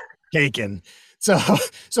ever taken. So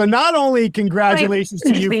not only congratulations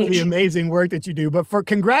to you for the amazing work that you do, but for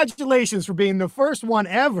congratulations for being the first one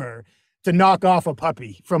ever to knock off a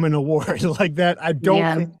puppy from an award like that. I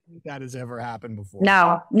don't think that has ever happened before.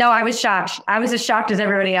 No, I was shocked. I was as shocked as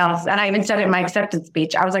everybody else. And I even said it in my acceptance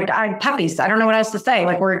speech. I was like, puppies. I don't know what else to say.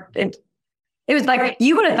 Like it was like,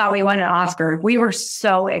 you would have thought we won an Oscar. We were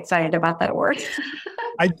so excited about that award.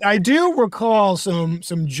 I do recall some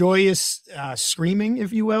joyous screaming,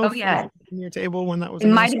 if you will. Oh, yeah. From your table when that was. It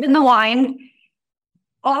might have been the wine.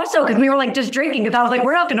 Also, because we were like just drinking, because I was like,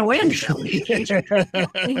 we're not going to win.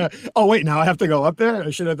 Oh, wait, now I have to go up there?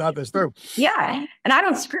 I should have thought this through. Yeah. And I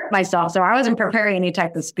don't script myself, so I wasn't preparing any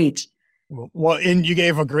type of speech. Well, and you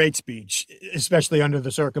gave a great speech, especially under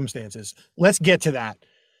the circumstances. Let's get to that.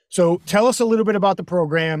 So tell us a little bit about the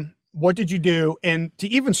program. What did you do? And to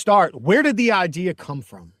even start, where did the idea come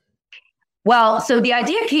from? Well, so the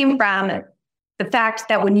idea came from the fact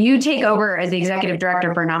that when you take over as the executive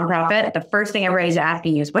director for a nonprofit, the first thing everybody's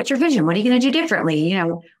asking you is, what's your vision? What are you going to do differently?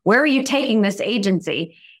 Where are you taking this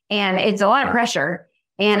agency? And it's a lot of pressure.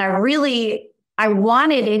 And I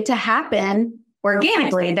wanted it to happen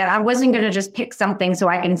organically, that I wasn't going to just pick something so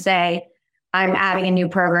I can say, I'm adding a new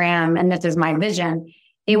program and this is my vision.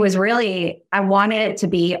 It was really, I wanted it to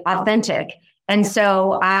be authentic. And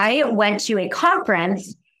so I went to a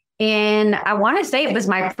conference I want to say it was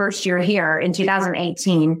my first year here in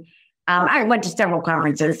 2018. I went to several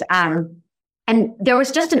conferences. And there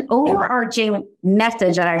was just an overarching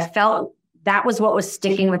message that I felt that was what was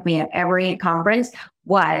sticking with me at every conference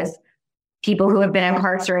was people who have been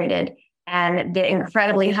incarcerated and the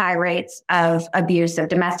incredibly high rates of abuse, of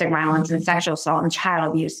domestic violence and sexual assault and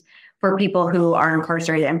child abuse for people who are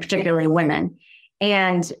incarcerated, and particularly women.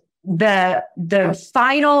 And the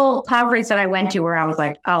final conference that I went to where I was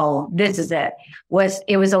like, oh, this is it, was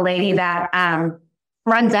a lady that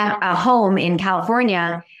runs a home in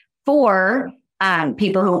California for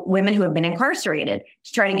women who have been incarcerated,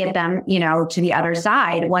 to try to get them, to the other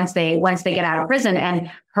side once they get out of prison.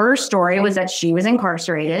 And her story was that she was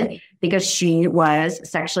incarcerated because she was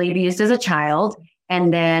sexually abused as a child.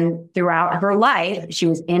 And then throughout her life, she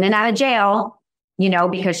was in and out of jail,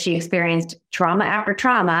 because she experienced trauma after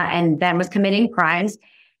trauma and then was committing crimes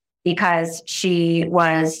because she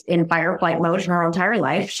was in fight or flight mode her entire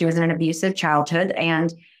life. She was in an abusive childhood.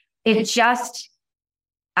 And it just,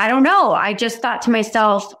 I don't know. I just thought to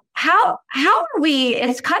myself, how are we,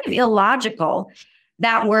 it's kind of illogical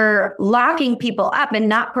that we're locking people up and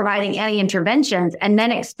not providing any interventions and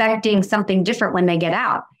then expecting something different when they get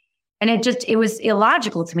out. And it was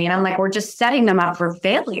illogical to me. And I'm like, we're just setting them up for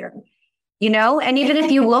failure. And even if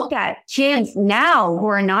you look at kids now who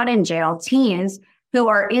are not in jail, teens who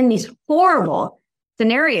are in these horrible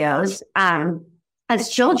scenarios as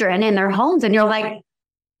children in their homes, and you're like,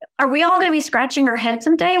 are we all going to be scratching our heads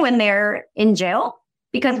someday when they're in jail?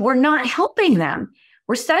 because we're not helping them.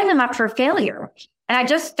 We're setting them up for failure. And I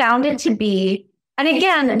just found it to be, and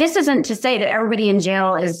again, this isn't to say that everybody in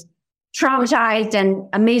jail is traumatized and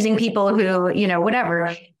amazing people who,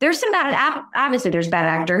 whatever. There's some obviously there's bad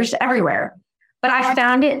actors everywhere. But I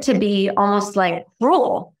found it to be almost like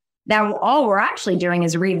cruel that all we're actually doing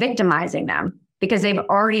is re-victimizing them because they've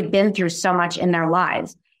already been through so much in their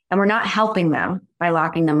lives. And we're not helping them by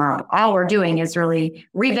locking them up. All we're doing is really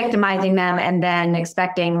re-victimizing them and then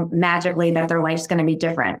expecting magically that their life's going to be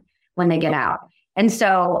different when they get out. And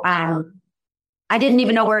so I didn't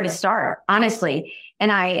even know where to start, honestly.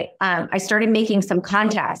 And I started making some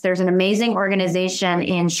contacts. There's an amazing organization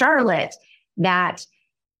in Charlotte that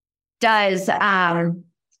does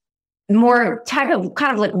more type of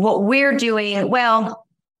kind of like what we're doing. Well,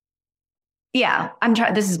 yeah,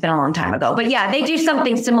 this has been a long time ago, but yeah, they do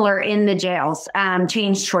something similar in the jails.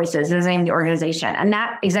 Change Choices is the name of the organization. And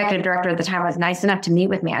that executive director at the time was nice enough to meet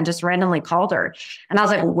with me. I just randomly called her and I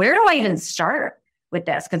was like, where do I even start with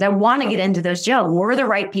this? Because I want to get into those jails. We're the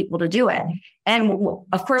right people to do it. And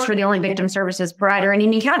of course, we're the only victim services provider in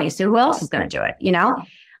Union County. So who else is going to do it?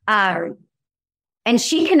 And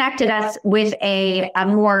she connected us with a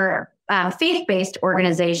more faith-based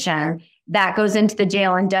organization that goes into the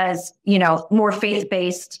jail and does, more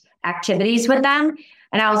faith-based activities with them.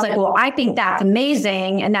 And I was like, well, I think that's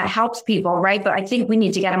amazing and that helps people, right? But I think we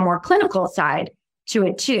need to get a more clinical side to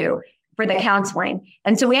it too for the counseling.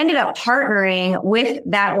 And so we ended up partnering with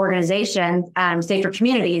that organization, Safer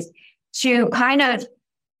Communities, to kind of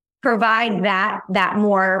provide that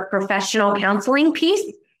more professional counseling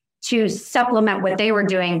piece to supplement what they were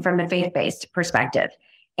doing from the faith-based perspective.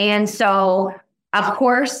 And so, of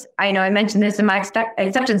course, I know I mentioned this in my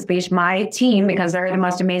acceptance speech, my team, because they're the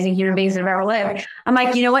most amazing human beings that have ever lived. I'm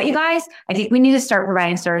like, you know what, you guys, I think we need to start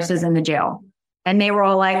providing services in the jail. And they were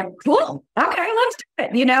all like, cool, okay, let's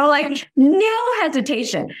do it. No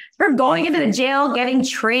hesitation. We're going into the jail, getting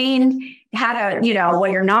trained how to,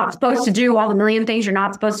 what you're not supposed to do, all the million things you're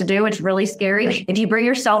not supposed to do. It's really scary. If you bring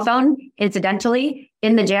your cell phone, incidentally,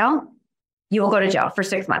 in the jail, you will go to jail for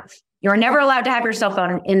 6 months. You're never allowed to have your cell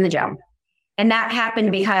phone in the jail. And that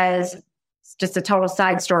happened because it's just a total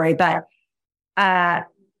side story, but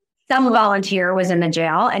some volunteer was in the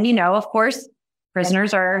jail. And, of course,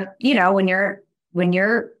 prisoners are, when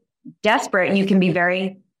you're desperate, you can be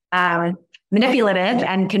very manipulative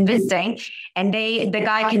and convincing. And the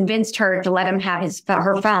guy convinced her to let him have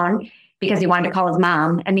her phone because he wanted to call his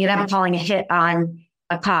mom. And he ended up calling a hit on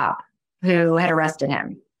a cop who had arrested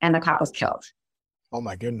him. And the cop was killed. Oh,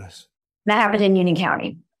 my goodness. That happened in Union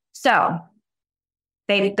County. So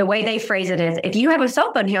the way they phrase it is, if you have a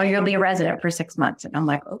cell phone here, you'll be a resident for 6 months. And I'm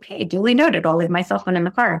like, okay, duly noted. I'll leave my cell phone in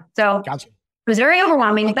the car. So gotcha. It was very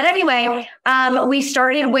overwhelming. But anyway, we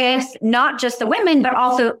started with not just the women, but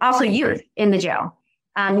also youth in the jail.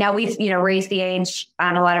 Now we've, raised the age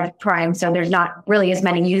on a lot of crime. So there's not really as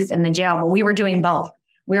many youth in the jail, but we were doing both.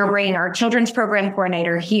 We were bringing our children's program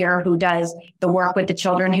coordinator here who does the work with the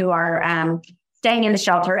children who are staying in the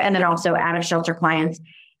shelter and then also out of shelter clients.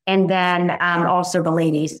 And then also the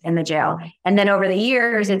ladies in the jail. And then over the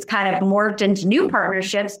years, it's kind of morphed into new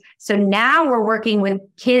partnerships. So now we're working with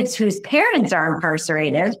kids whose parents are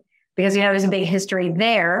incarcerated because, there's a big history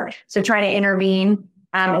there. So trying to intervene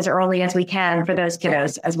as early as we can for those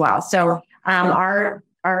kiddos as well. So our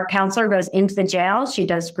counselor goes into the jail. She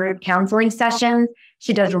does group counseling sessions.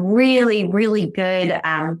 She does really, really good,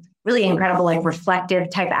 really incredible, reflective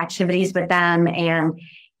type activities with them. And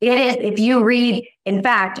it is, if you read, in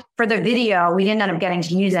fact, for the video, we didn't end up getting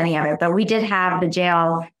to use any of it, but we did have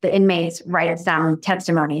the inmates write some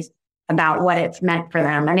testimonies about what it's meant for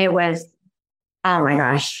them. And it was, oh my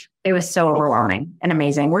gosh, it was so overwhelming and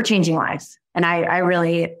amazing. We're changing lives. And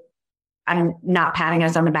I'm not patting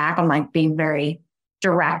us on the back. I'm being very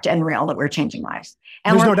direct and real that we're changing lives.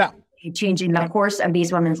 And there's we're no doubt changing the course of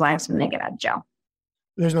these women's lives when they get out of jail.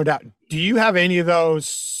 There's no doubt. Do you have any of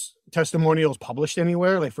those testimonials published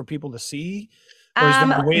anywhere, for people to see? Or is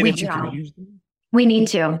there a way that you can use them? We need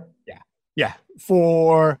to. Yeah,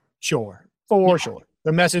 for sure. Sure.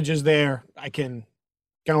 The message is there. I can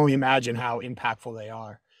only imagine how impactful they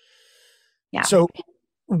are. Yeah. So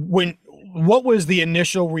what was the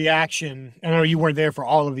initial reaction? I know you weren't there for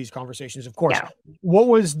all of these conversations, of course. Yeah. What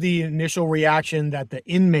was the initial reaction that the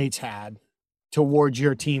inmates had towards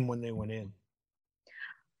your team when they went in?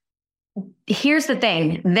 Here's the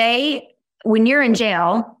thing. When you're in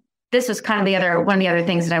jail, this was kind of one of the other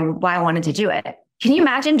things why I wanted to do it. Can you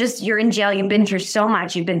imagine you're in jail, you've been through so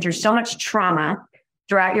much trauma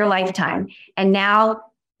throughout your lifetime, and now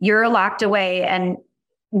you're locked away, and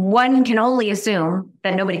one can only assume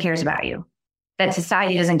that nobody cares about you, that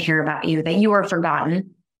society doesn't care about you, that you are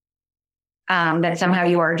forgotten, that somehow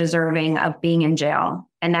you are deserving of being in jail,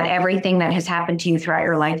 and that everything that has happened to you throughout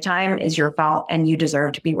your lifetime is your fault and you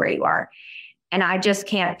deserve to be where you are. And I just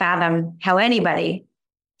can't fathom how anybody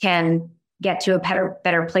can get to a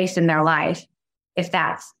better place in their life if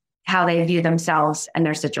that's how they view themselves and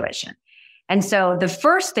their situation. And so the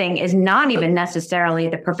first thing is not even necessarily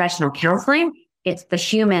the professional counseling, it's the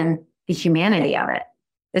humanity of it.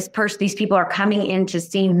 These people are coming in to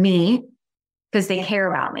see me because they care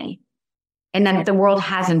about me. And then the world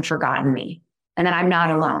hasn't forgotten me and that I'm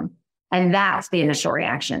not alone. And that's the initial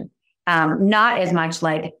reaction. Not as much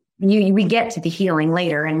like we get to the healing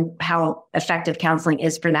later and how effective counseling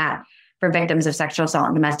is for that, for victims of sexual assault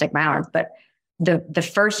and domestic violence. But the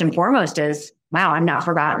first and foremost is, wow, I'm not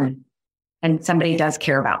forgotten. And somebody does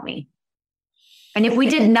care about me. And if we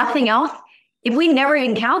did nothing else, if we never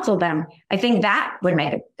even counseled them, I think that would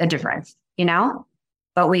make a difference,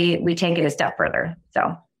 but we take it a step further.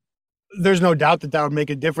 So there's no doubt that would make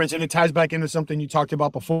a difference. And it ties back into something you talked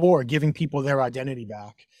about before, giving people their identity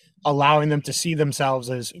back, allowing them to see themselves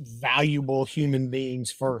as valuable human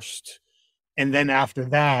beings first. And then after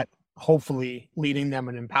that, hopefully leading them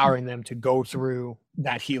and empowering them to go through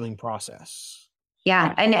that healing process.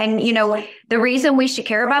 Yeah. And the reason we should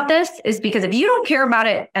care about this is because if you don't care about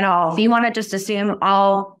it at all, if you want to just assume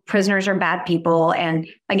all prisoners are bad people, and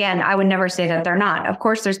again, I would never say that they're not. Of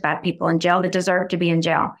course, there's bad people in jail that deserve to be in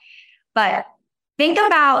jail. But think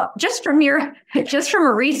about just from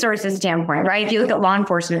a resources standpoint, right? If you look at law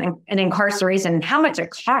enforcement and incarceration, how much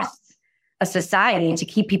it costs a society to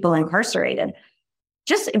keep people incarcerated.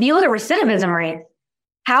 Just if you look at recidivism rates,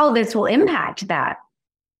 how this will impact that.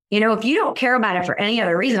 If you don't care about it for any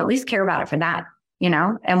other reason, at least care about it for that,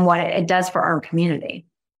 and what it does for our community.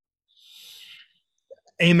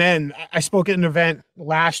 Amen. I spoke at an event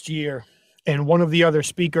last year, and one of the other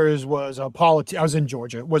speakers was I was in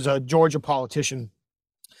Georgia, was a Georgia politician.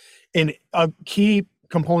 And a key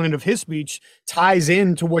component of his speech ties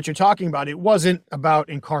into what you're talking about. It wasn't about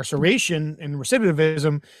incarceration and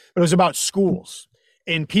recidivism, but it was about schools.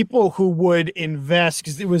 And people who would invest,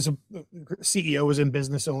 because it was CEOs and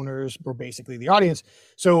business owners were basically the audience.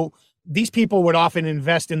 So these people would often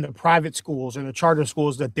invest in the private schools and the charter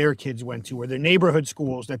schools that their kids went to, or the neighborhood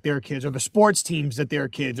schools that their kids, or the sports teams that their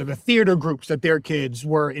kids, or the theater groups that their kids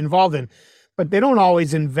were involved in. But they don't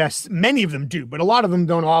always invest. Many of them do, but a lot of them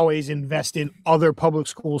don't always invest in other public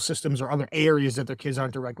school systems or other areas that their kids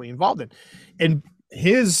aren't directly involved in. And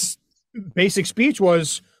his basic speech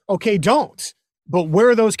was, okay, don't. But where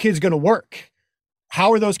are those kids going to work?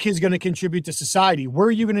 How are those kids going to contribute to society? Where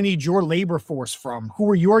are you going to need your labor force from? Who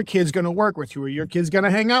are your kids going to work with? Who are your kids going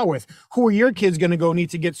to hang out with? Who are your kids going to go need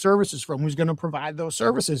to get services from? Who's going to provide those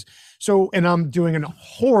services? So, and I'm doing a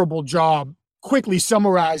horrible job quickly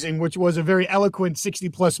summarizing, which was a very eloquent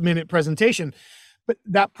 60+ minute presentation. But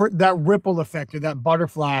that ripple effect, or that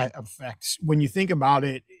butterfly effect, when you think about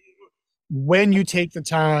it, when you take the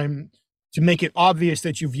time to make it obvious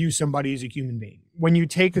that you view somebody as a human being, when you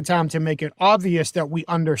take the time to make it obvious that we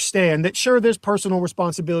understand that, sure, there's personal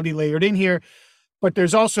responsibility layered in here, but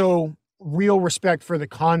there's also real respect for the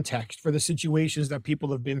context, for the situations that people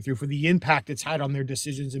have been through, for the impact it's had on their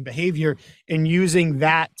decisions and behavior, and using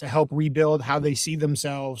that to help rebuild how they see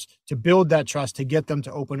themselves, to build that trust, to get them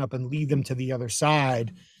to open up and lead them to the other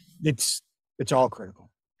side. It's all critical.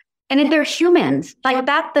 And if they're humans, like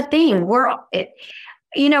that's the thing.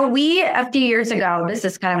 We, a few years ago, this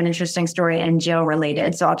is kind of an interesting story and jail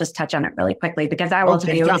related. So I'll just touch on it really quickly, because I will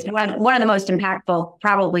tell you, it's one of the most impactful,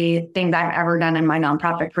 probably things I've ever done in my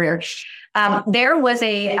nonprofit career. There was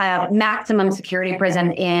a maximum security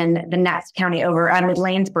prison in the next county over,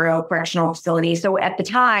 Lanesboro Correctional Facility. So at the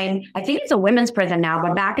time, I think it's a women's prison now,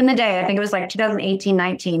 but back in the day, I think it was like 2018,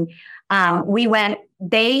 19. We went,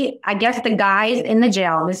 I guess the guys in the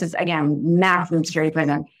jail, this is again, maximum security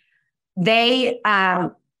prison. They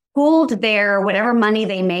pooled their whatever money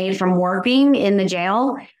they made from working in the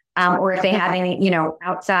jail, or if they had any,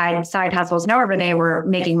 outside side hustles, however they were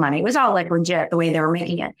making money. It was all like legit the way they were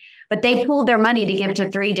making it. But they pooled their money to give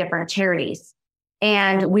to 3 different charities.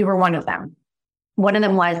 And we were one of them. One of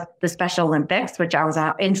them was the Special Olympics, which I was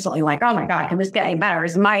instantly like, oh my God, can this get any better?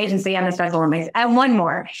 It's my agency and the Special Olympics, and one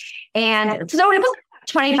more. And so it was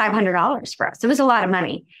 $2,500 for us. It was a lot of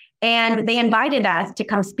money. And they invited us to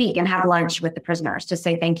come speak and have lunch with the prisoners to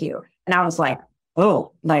say thank you. And I was like,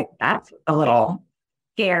 oh, like that's a little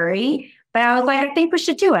scary. But I was like, I think we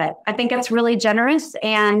should do it. I think it's really generous.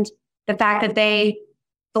 And the fact that they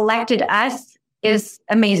selected us is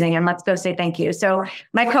amazing. And let's go say thank you. So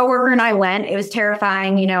my coworker and I went. It was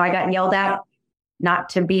terrifying. I got yelled at not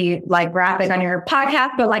to be like graphic on your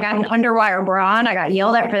podcast, but like I'm underwire bra on. I got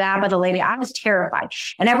yelled at for that by the lady. I was terrified.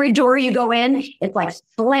 And every door you go in, it's like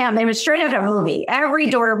slam. It was straight out of a movie. Every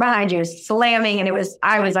door behind you is slamming. And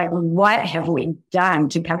I was like, what have we done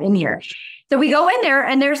to come in here? So we go in there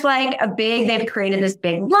and there's like they've created this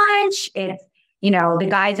big lunch. It's, the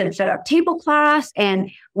guys had set up tablecloths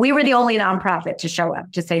and we were the only nonprofit to show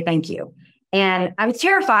up to say thank you. And I was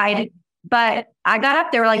terrified. But I got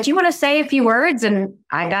up there, like, do you want to say a few words? And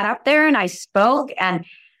I got up there and I spoke, and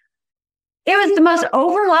it was the most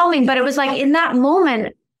overwhelming. But it was like in that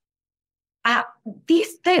moment, I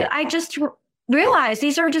just realized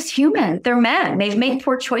these are just human. They're men. They've made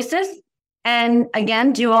poor choices. And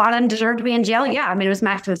again, do a lot of them deserve to be in jail? Yeah. I mean, it was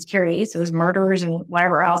maximum security. So it was murderers and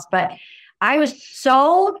whatever else. But I was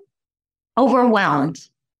so overwhelmed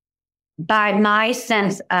by my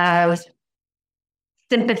sense of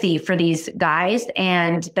sympathy for these guys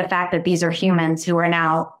and the fact that these are humans who are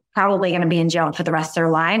now probably going to be in jail for the rest of their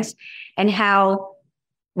lives, and how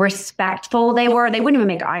respectful they were. They wouldn't even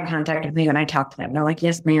make eye contact with me when I talked to them. They're like,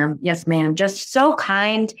 yes, ma'am. Yes, ma'am. Just so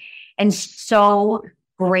kind and so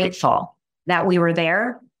grateful that we were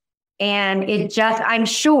there. And I'm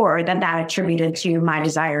sure that attributed to my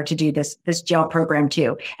desire to do this jail program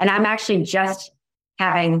too. And I'm actually just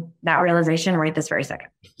having that realization right this very second.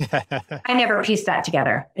 I never pieced that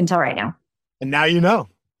together until right now. And now you know.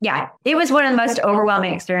 Yeah, it was one of the most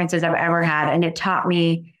overwhelming experiences I've ever had. And it taught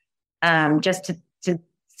me just to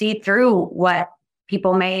see through what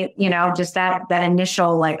people may, just that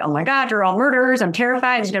initial like, oh my God, you're all murderers. I'm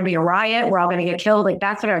terrified. There's going to be a riot. We're all going to get killed. Like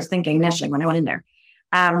that's what I was thinking initially when I went in there.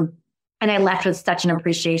 And I left with such an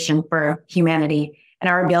appreciation for humanity and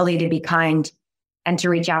our ability to be kind and to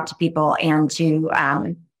reach out to people and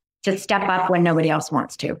to step up when nobody else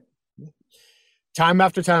wants to. Time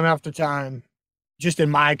after time after time, just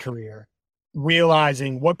in my career,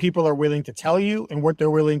 realizing what people are willing to tell you and what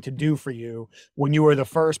they're willing to do for you when you are the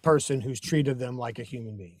first person who's treated them like a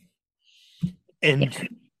human being. And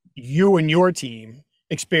you and your team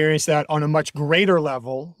experience that on a much greater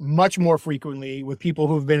level, much more frequently with people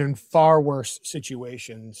who've been in far worse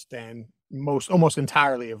situations than almost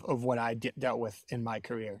entirely of what I dealt with in my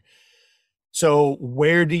career. So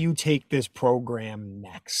where do you take this program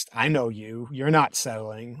next? I know you're not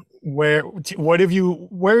settling. Where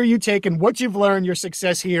are you taking what you've learned, your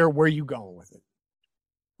success here? Where are you going with it?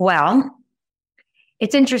 Well,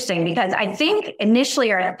 it's interesting because I think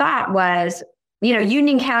initially our thought was,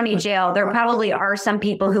 Union County Jail, there probably are some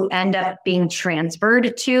people who end up being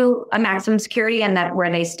transferred to a maximum security and that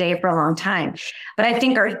where they stay for a long time. But I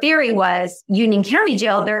think our theory was Union County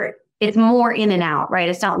Jail, it's more in and out, right?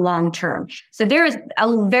 It's not long term. So there is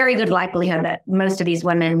a very good likelihood that most of these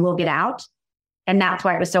women will get out. And that's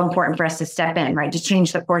why it was so important for us to step in, right? To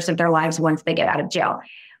change the course of their lives once they get out of jail.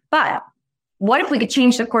 But what if we could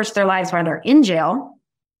change the course of their lives while they're in jail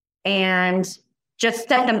and just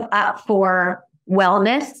set them up for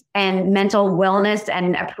wellness and mental wellness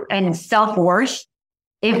and self-worth,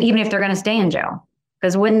 even if they're going to stay in jail?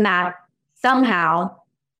 Because wouldn't that somehow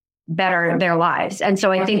better their lives? And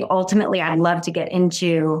so I think ultimately I'd love to get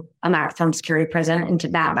into a maximum security prison, into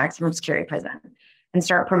that maximum security prison and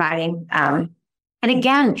start providing. And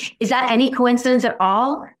again, is that any coincidence at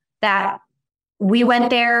all that we went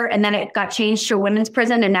there and then it got changed to a women's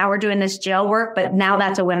prison and now we're doing this jail work, but now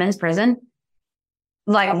that's a women's prison?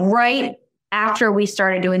 Like right after we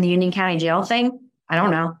started doing the Union County Jail thing? I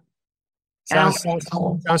don't know. Sounds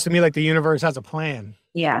to me like the universe has a plan.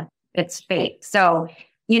 Yeah, it's fate. So,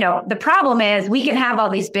 the problem is we can have all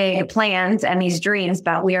these big plans and these dreams,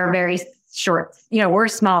 but we are very short. We're a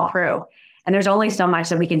small crew and there's only so much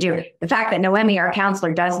that we can do. The fact that Noemi, our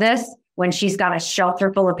counselor, does this when she's got a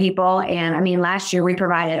shelter full of people. And I mean, last year we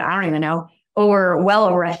provided, I don't even know, well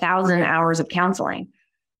over 1,000 hours of counseling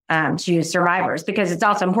to survivors, because it's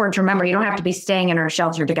also important to remember you don't have to be staying in our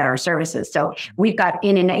shelter to get our services. So we've got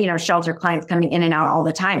shelter clients coming in and out all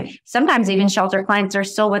the time. Sometimes even shelter clients are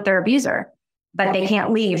still with their abuser, but they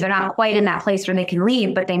can't leave. They're not quite in that place where they can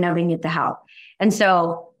leave, but they know they need the help. And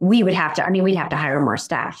so we'd have to hire more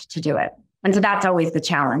staff to do it. And so that's always the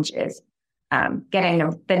challenge is getting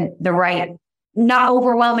the right, not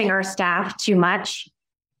overwhelming our staff too much,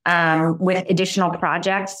 with additional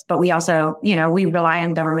projects, but we also, we rely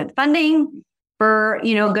on government funding for,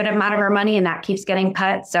 a good amount of our money, and that keeps getting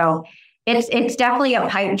cut. So it's definitely a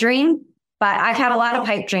pipe dream, but I've had a lot of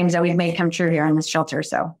pipe dreams that we've made come true here in this shelter.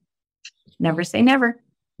 So never say never.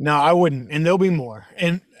 No, I wouldn't. And there'll be more.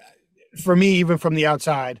 And for me, even from the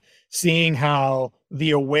outside, seeing how the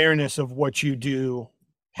awareness of what you do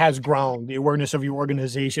has grown, the awareness of your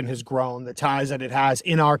organization has grown, the ties that it has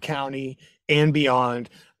in our county and beyond.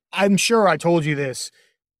 I'm sure I told you this.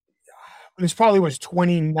 This probably was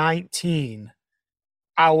 2019.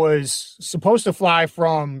 I was supposed to fly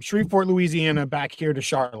from Shreveport, Louisiana, back here to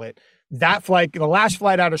Charlotte. That flight, the last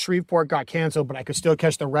flight out of Shreveport got canceled, but I could still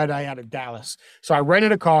catch the red eye out of Dallas. So I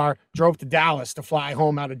rented a car, drove to Dallas to fly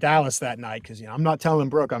home out of Dallas that night because, I'm not telling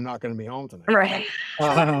Brooke I'm not going to be home tonight. Right.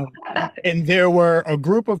 And there were a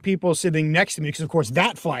group of people sitting next to me because, of course,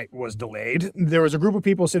 that flight was delayed. There was a group of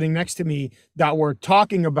people sitting next to me that were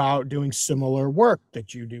talking about doing similar work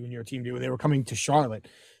that you do and your team do. And they were coming to Charlotte.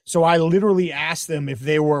 So I literally asked them if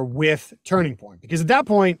they were with Turning Point, because at that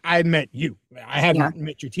point I had met you. I hadn't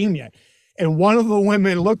met your team yet. And one of the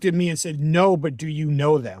women looked at me and said, "No, but do you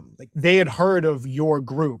know them?" Like, they had heard of your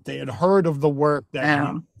group. They had heard of the work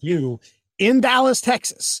that you do in Dallas,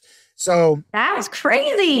 Texas. So that's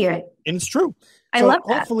crazy. And it's true. I love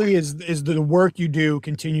that. Hopefully as the work you do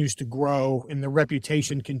continues to grow and the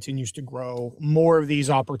reputation continues to grow, more of these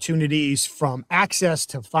opportunities, from access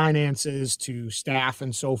to finances to staff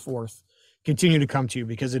and so forth, continue to come to you,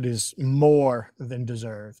 because it is more than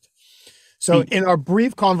deserved. So in our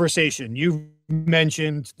brief conversation, you've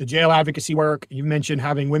mentioned the jail advocacy work. You've mentioned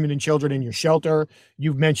having women and children in your shelter.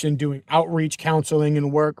 You've mentioned doing outreach, counseling,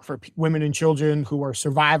 and work for women and children who are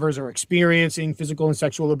survivors or experiencing physical and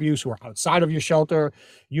sexual abuse who are outside of your shelter.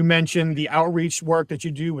 You mentioned the outreach work that you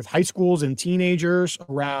do with high schools and teenagers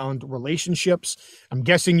around relationships. I'm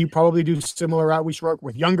guessing you probably do similar outreach work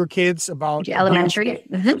with younger kids about elementary,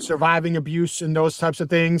 surviving abuse and those types of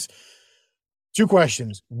things. 2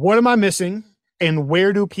 questions. What am I missing? And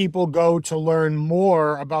where do people go to learn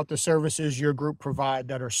more about the services your group provide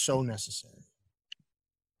that are so necessary?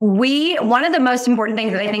 One of the most important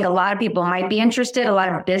things that I think a lot of people might be interested, a lot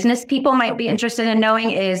of business people might be interested in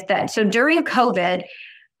knowing, is that, so during COVID,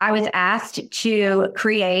 I was asked to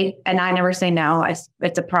create, and I never say no,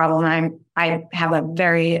 it's a problem. I have a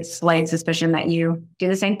very slight suspicion that you do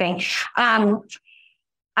the same thing.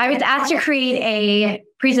 I was asked to create a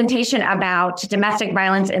presentation about domestic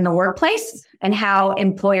violence in the workplace and how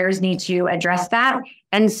employers need to address that.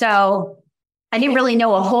 And so I didn't really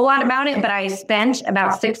know a whole lot about it, but I spent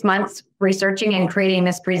about 6 months researching and creating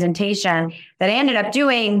this presentation that I ended up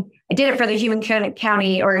doing. I did it for the Union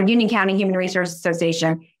County Human Resources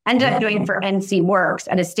Association, ended up doing for NC Works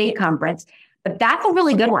at a state conference, but that's a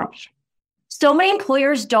really good one. So many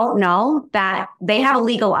employers don't know that they have a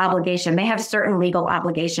legal obligation. They have certain legal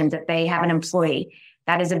obligations if they have an employee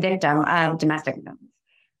that is a victim of domestic violence.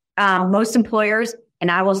 Most employers,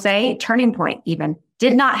 and I will say Turning Point even,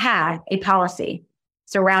 did not have a policy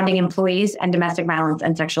surrounding employees and domestic violence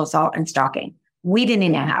and sexual assault and stalking. We didn't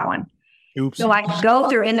even have one. Oops. So I go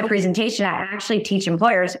through in the presentation, I actually teach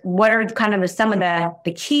employers what are kind of some of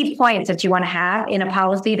the key points that you want to have in a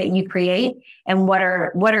policy that you create, and what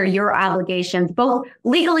are your obligations, both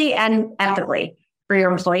legally and ethically, for your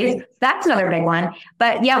employees. That's another big one.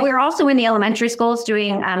 But yeah, we're also in the elementary schools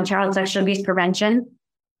doing child sexual abuse prevention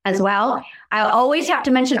as well. I always have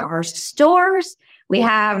to mention our stores. We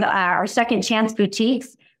have our Second Chance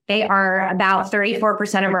boutiques. They are about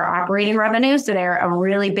 34% of our operating revenue. So they're a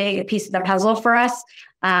really big piece of the puzzle for us.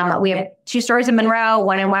 We have 2 stores in Monroe,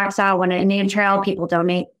 one in Waxhaw, one in Indian Trail. People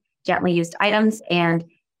donate gently used items. And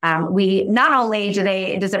we not only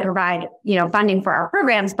does it provide, funding for our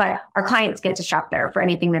programs, but our clients get to shop there for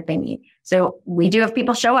anything that they need. So we do have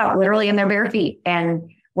people show up literally in their bare feet, and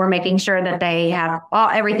we're making sure that they have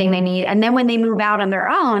everything they need. And then when they move out on their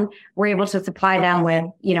own, we're able to supply them with,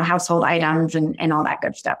 household items and all that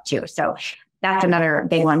good stuff too. So that's another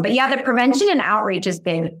big one. But yeah, the prevention and outreach is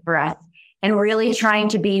big for us, and really trying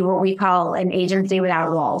to be what we call an agency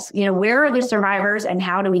without walls. Where are the survivors and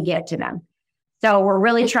how do we get to them? So we're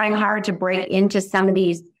really trying hard to break into some of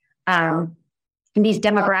these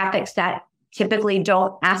demographics that typically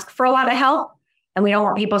don't ask for a lot of help, and we don't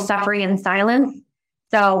want people suffering in silence.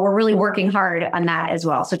 So we're really working hard on that as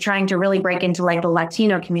well. So trying to really break into like the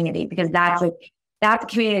Latino community, because that's the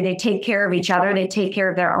community. They take care of each other. They take care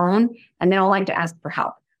of their own, and they don't like to ask for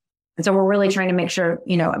help. And so we're really trying to make sure,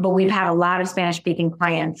 but we've had a lot of Spanish speaking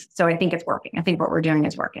clients. So I think it's working. I think what we're doing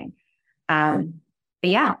is working. But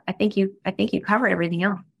yeah, I think you covered everything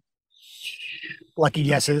else. Lucky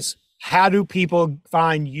guesses. How do people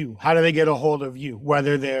find you? How do they get a hold of you?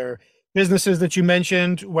 Whether they're businesses that you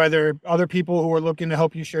mentioned, whether other people who are looking to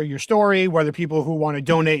help you share your story, whether people who want to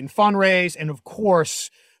donate and fundraise, and of course,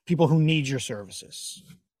 people who need your services.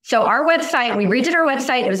 So our website, we redid our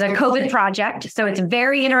website. It was a COVID project. So it's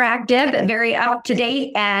very interactive, very up to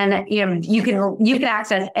date. And you can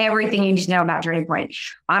access everything you need to know about Turning Point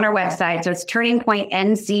on our website. So it's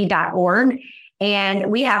turningpointnc.org.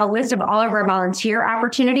 And we have a list of all of our volunteer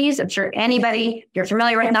opportunities. I'm sure anybody, if you're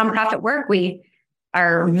familiar with nonprofit work, we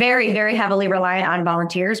are very, very heavily reliant on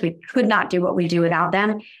volunteers. We could not do what we do without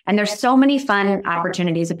them. And there's so many fun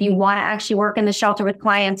opportunities. If you want to actually work in the shelter with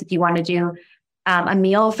clients, if you want to do a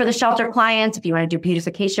meal for the shelter clients, if you want to do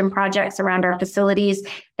beautification projects around our facilities,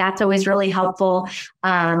 that's always really helpful.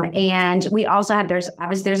 And we also have, there's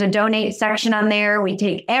a donate section on there. We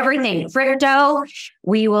take everything. Crypto,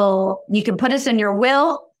 you can put us in your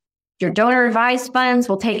will. Your donor advised funds,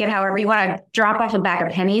 we'll take it however you want to drop off a bag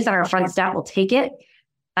of pennies on our front step. We'll take it.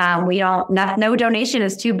 No donation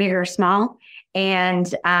is too big or small.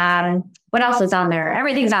 And what else is on there?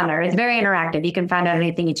 Everything's on there. It's very interactive. You can find out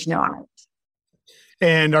anything you know on it.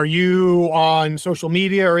 And are you on social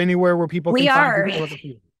media or anywhere where people can find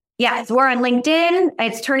you? Yes, we're on LinkedIn.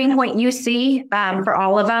 It's Turning Point UC for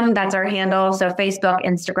all of them. That's our handle. So Facebook,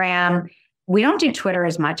 Instagram. We don't do Twitter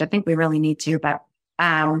as much. I think we really need to, but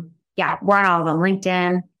yeah, we're on all of them,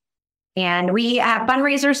 LinkedIn. And we have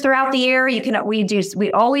fundraisers throughout the year.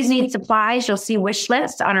 We always need supplies. You'll see wish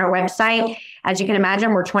lists on our website. As you can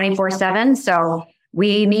imagine, we're 24/7. So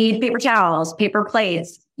we need paper towels, paper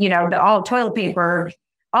plates, all toilet paper,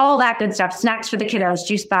 all that good stuff, snacks for the kiddos,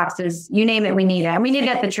 juice boxes, you name it, we need it. And we need it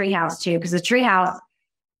at the treehouse too, because the treehouse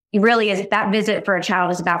really is, that visit for a child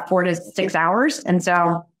is about 4 to 6 hours. And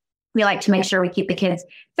so we like to make sure we keep the kids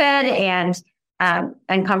fed and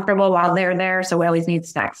comfortable while they're there. So we always need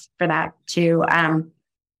snacks for that too.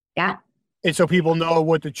 Yeah. And so people know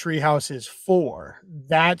what the treehouse is for.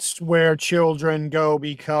 That's where children go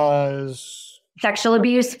because sexual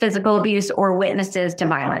abuse, physical abuse, or witnesses to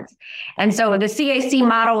violence. And so the CAC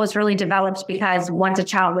model was really developed because once a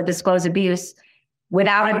child would disclose abuse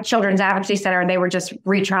without a children's advocacy center, they were just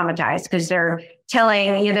re-traumatized because they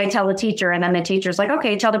tell the teacher, and then the teacher's like,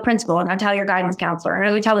 okay, tell the principal, and I'll tell your guidance counselor, and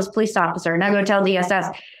I'll go tell this police officer, and I'll go tell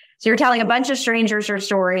DSS. So you're telling a bunch of strangers your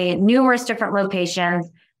story, numerous different locations.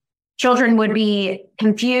 Children would be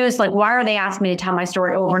confused, like, why are they asking me to tell my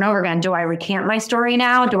story over and over again? Do I recant my story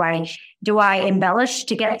now? Do I embellish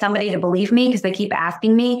to get somebody to believe me because they keep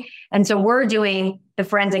asking me? And so we're doing the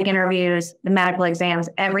forensic interviews, the medical exams,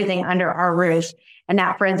 everything under our roof. And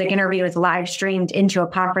that forensic interview is live streamed into a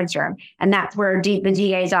conference room. And that's where the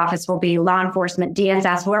DA's office will be, law enforcement,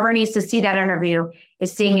 DSS, whoever needs to see that interview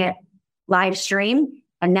is seeing it live stream.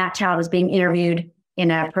 And that child is being interviewed in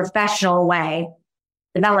a professional way,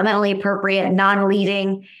 developmentally appropriate,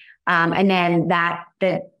 non-leading. And then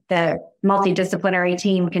the multidisciplinary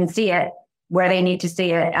team can see it where they need to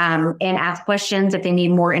see it and ask questions. If they need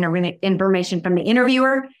more information from the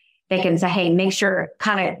interviewer, they can say, hey, make sure,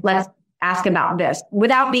 let's ask about this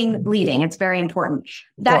without being leading. It's very important.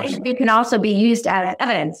 That interview can also be used as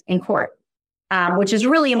evidence in court, which is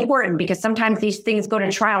really important because sometimes these things go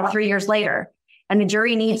to trial 3 years later and the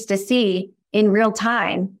jury needs to see in real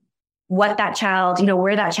time what that child,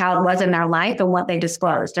 where that child was in their life and what they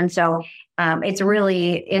disclosed. And so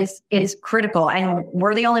it's critical. And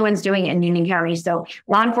we're the only ones doing it in Union County. So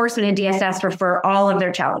law enforcement and DSS refer all of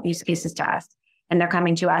their child abuse cases to us, and they're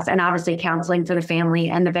coming to us, and obviously counseling for the family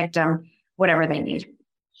and the victim, whatever they need.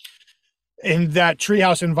 In that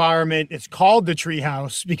treehouse environment, it's called the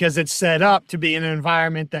treehouse because it's set up to be an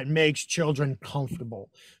environment that makes children comfortable.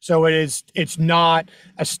 So it's not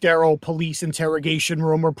a sterile police interrogation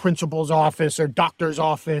room or principal's office or doctor's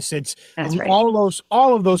office. It's right.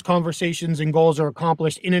 All of those conversations and goals are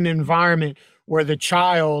accomplished in an environment where the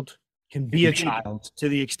child can be a child to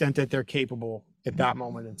the extent that they're capable at that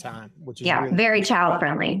moment in time, which is really very child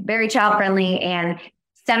friendly and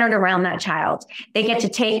centered around that child. They get to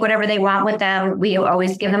take whatever they want with them. We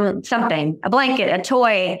always give them something, a blanket, a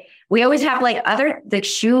toy. We always have the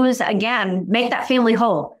shoes, again, make that family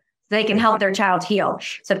whole so they can help their child heal.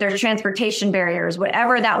 So if there's transportation barriers,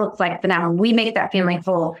 whatever that looks like for them, we make that family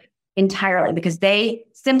whole entirely because they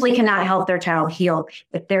simply cannot help their child heal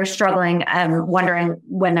if they're struggling and wondering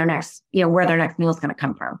when their next, where their next meal is going to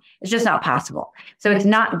come from. It's just not possible. So it's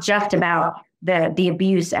not just about the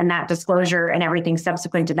abuse and that disclosure and everything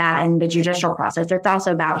subsequent to that and the judicial process. It's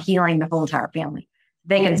also about healing the whole entire family.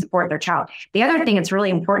 They can support their child. The other thing it's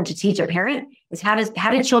really important to teach a parent is how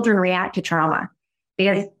do children react to trauma?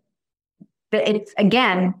 Because it's,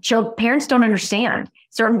 again, parents don't understand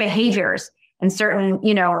certain behaviors and certain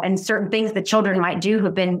things that children might do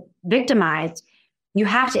who've been victimized. You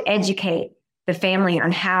have to educate the family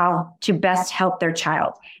on how to best help their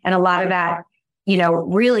child. And a lot of that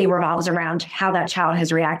really revolves around how that child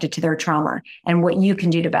has reacted to their trauma and what you can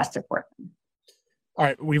do to best support them. All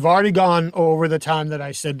right, we've already gone over the time that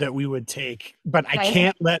I said that we would take, but I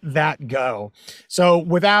can't let that go. So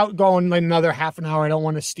without going another half an hour, I don't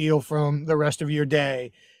want to steal from the rest of your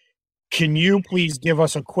day. Can you please give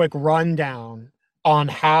us a quick rundown on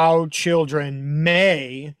how children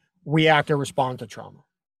may react or respond to trauma?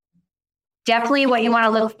 Definitely what you want to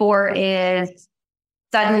look for is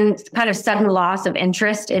sudden loss of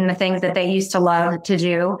interest in the things that they used to love to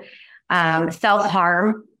do,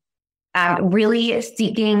 self-harm, really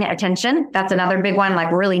seeking attention. That's another big one,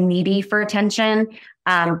 like really needy for attention,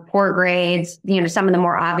 poor grades, some of the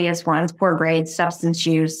more obvious ones, poor grades, substance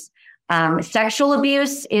use, sexual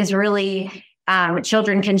abuse is really,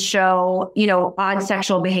 children can show, odd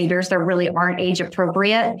sexual behaviors that really aren't age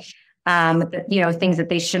appropriate, things that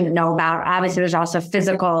they shouldn't know about. Obviously, there's also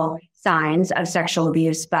physical signs of sexual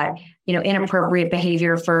abuse, but inappropriate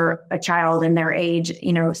behavior for a child in their age,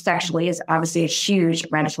 sexually is obviously a huge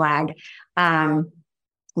red flag.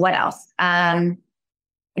 What else? I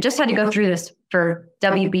just had to go through this for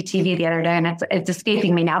WBTV the other day, and it's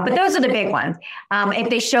escaping me now, but those are the big ones. If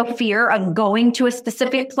they show fear of going to a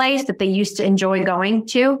specific place that they used to enjoy going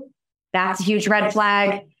to, that's a huge red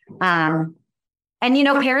flag. And,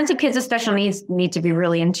 parents of kids with special needs need to be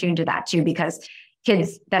really in tune to that too, because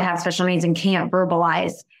kids that have special needs and can't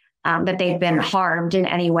verbalize that they've been harmed in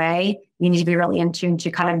any way, you need to be really in tune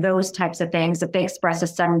to kind of those types of things. If they express a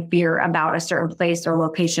sudden fear about a certain place or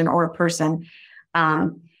location or a person,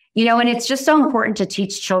 and it's just so important to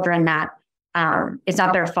teach children that it's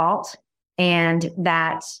not their fault, and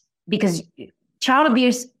that because child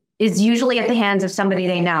abuse is usually at the hands of somebody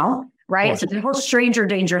they know, right? So the whole stranger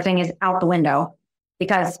danger thing is out the window,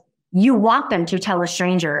 because you want them to tell a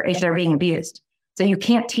stranger if they're being abused. So you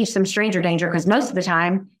can't teach them stranger danger, because most of the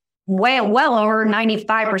time, well over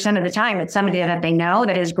 95% of the time, it's somebody that they know,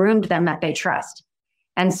 that has groomed them, that they trust.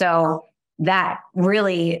 And so that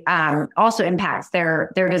really also impacts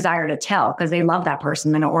their desire to tell, because they love that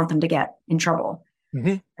person and don't want them to get in trouble.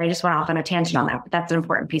 Mm-hmm. I just went off on a tangent on that, but that's an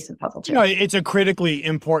important piece of the puzzle too. It's a critically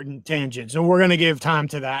important tangent. So we're going to give time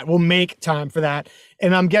to that. We'll make time for that.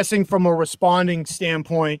 And I'm guessing from a responding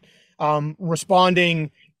standpoint,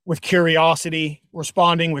 responding with curiosity,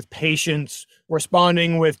 responding with patience,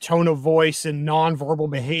 responding with tone of voice and nonverbal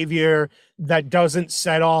behavior that doesn't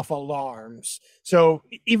set off alarms. So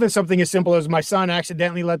even something as simple as my son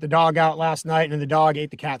accidentally let the dog out last night and the dog ate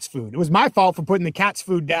the cat's food. It was my fault for putting the cat's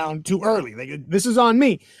food down too early. Like, this is on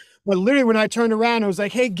me. But literally when I turned around, I was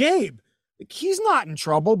like, hey, Gabe, he's not in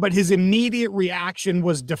trouble. But his immediate reaction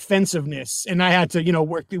was defensiveness. And I had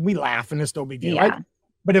to, we laugh and it's no big deal. Yeah. Right?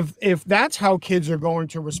 But if that's how kids are going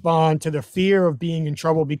to respond to the fear of being in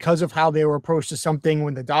trouble because of how they were approached to something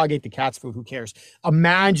when the dog ate the cat's food, who cares?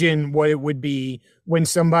 Imagine what it would be when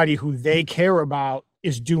somebody who they care about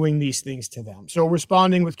is doing these things to them. So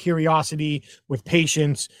responding with curiosity, with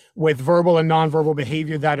patience, with verbal and nonverbal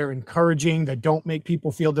behavior that are encouraging, that don't make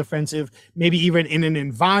people feel defensive, maybe even in an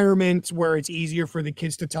environment where it's easier for the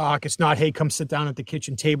kids to talk. It's not, hey, come sit down at the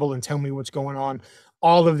kitchen table and tell me what's going on.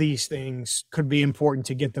 All of these things could be important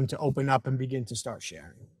to get them to open up and begin to start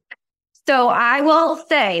sharing. So I will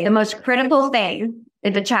say the most critical thing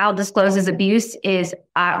if a child discloses abuse is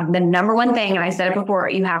the number one thing, and I said it before,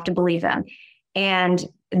 you have to believe them. And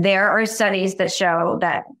there are studies that show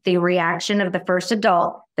that the reaction of the first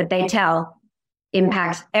adult that they tell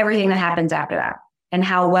impacts everything that happens after that and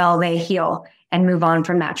how well they heal and move on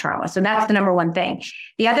from that trauma. So that's the number one thing.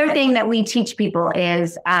 The other thing that we teach people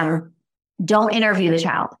is don't interview the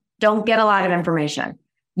child. Don't get a lot of information.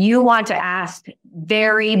 You want to ask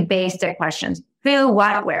very basic questions. Who,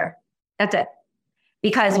 what, where? That's it.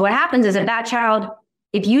 Because what happens is that child,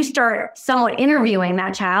 if you start somewhat interviewing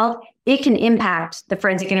that child, it can impact the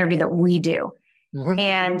forensic interview that we do. Mm-hmm.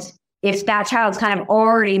 And if that child's kind of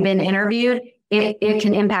already been interviewed, it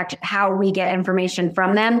can impact how we get information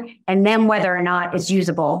from them and then whether or not it's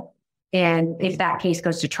usable and if that case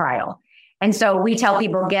goes to trial. And so we tell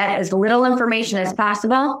people, get as little information as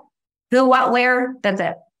possible. Who, what, where, that's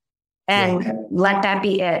it. And let that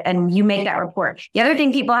be it. And you make that report. The other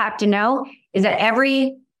thing people have to know is that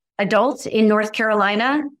every adult in North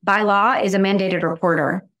Carolina by law is a mandated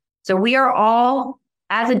reporter. So we are all,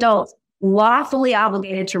 as adults, lawfully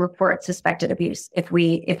obligated to report suspected abuse if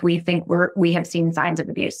we think we have seen signs of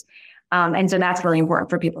abuse. And so that's really important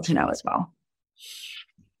for people to know as well.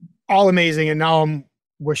 All amazing. And now I'm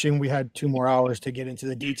wishing we had 2 more hours to get into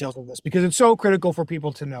the details of this because it's so critical for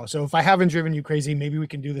people to know. So if I haven't driven you crazy, maybe we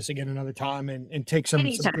can do this again another time and take some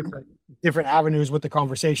different avenues with the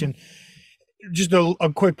conversation. Just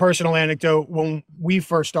a quick personal anecdote. When we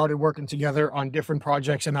first started working together on different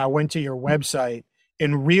projects and I went to your website,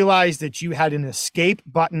 and realized that you had an escape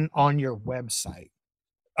button on your website,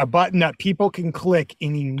 a button that people can click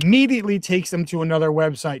and immediately takes them to another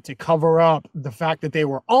website to cover up the fact that they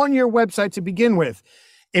were on your website to begin with,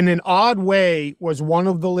 in an odd way, was one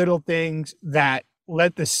of the little things that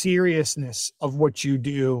let the seriousness of what you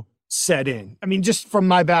do set in. I mean, just from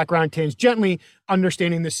my background, tangentially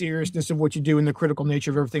understanding the seriousness of what you do and the critical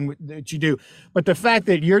nature of everything that you do. But the fact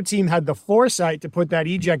that your team had the foresight to put that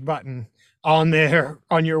eject button on your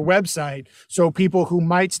website, so people who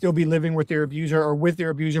might still be living with their abuser or with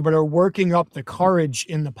their abuser, but are working up the courage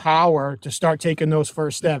and the power to start taking those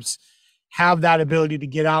first steps, have that ability to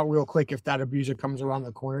get out real quick if that abuser comes around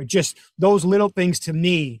the corner. Just those little things, to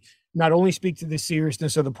me, not only speak to the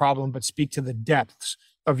seriousness of the problem, but speak to the depths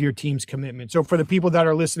of your team's commitment. So for the people that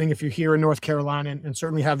are listening, if you're here in North Carolina and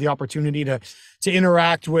certainly have the opportunity to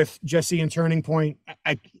interact with Jesse and Turning Point,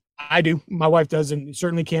 I do, my wife does, and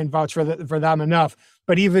certainly can't vouch for them enough,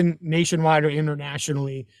 but even nationwide or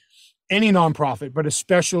internationally, any nonprofit, but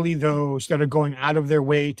especially those that are going out of their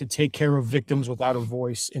way to take care of victims without a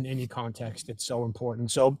voice in any context, it's so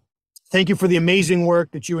important. So thank you for the amazing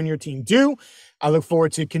work that you and your team do. I look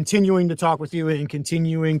forward to continuing to talk with you and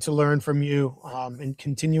continuing to learn from you, and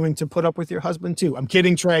continuing to put up with your husband too. I'm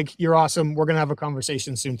kidding, Treg. You're awesome. We're going to have a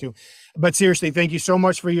conversation soon too. But seriously, thank you so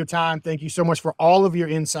much for your time. Thank you so much for all of your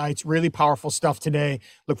insights. Really powerful stuff today.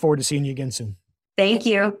 Look forward to seeing you again soon. Thank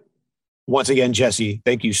you. Once again, Jesse,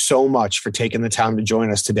 thank you so much for taking the time to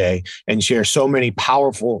join us today and share so many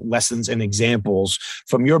powerful lessons and examples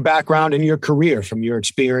from your background and your career, from your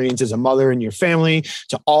experience as a mother and your family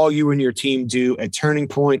to all you and your team do at Turning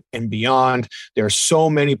Point and beyond. There are so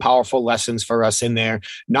many powerful lessons for us in there,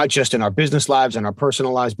 not just in our business lives and our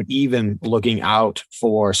personal lives, but even looking out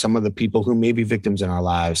for some of the people who may be victims in our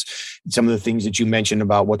lives. Some of the things that you mentioned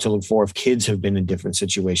about what to look for if kids have been in different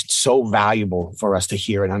situations, so valuable for us to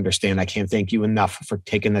hear and understand. I can't thank you enough for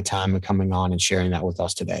taking the time and coming on and sharing that with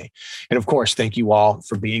us today. And of course, thank you all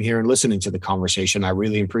for being here and listening to the conversation. I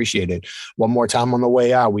really appreciate it. One more time on the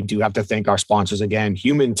way out, we do have to thank our sponsors again,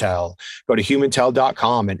 HumanTel. Go to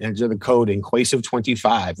humantel.com and enter the code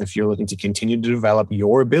INQUASIVE25 if you're looking to continue to develop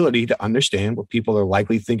your ability to understand what people are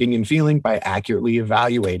likely thinking and feeling by accurately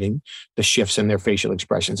evaluating the shifts in their facial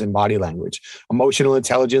expressions and body language. Emotional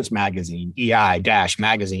Intelligence Magazine,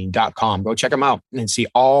 EI-magazine.com. Go check them out and see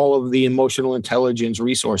all of the emotional intelligence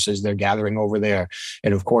resources they're gathering over there.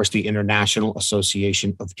 And of course, the International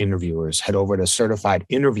Association of Interviewers. Head over to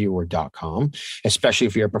certifiedinterviewer.com, especially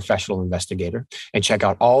if you're a professional investigator, and check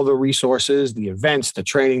out all the resources, the events, the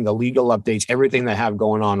training, the legal updates, everything they have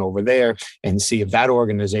going on over there, and see if that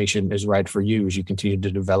organization is right for you as you continue to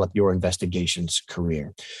develop your investigations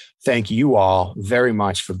career. Thank you all very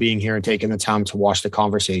much for being here and taking the time to watch the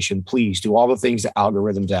conversation. Please do all the things the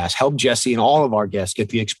algorithms ask. Help Jesse and all of our guests get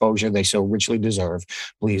the exposure they so richly deserve.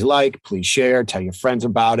 Please like, please share, tell your friends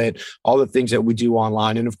about it, all the things that we do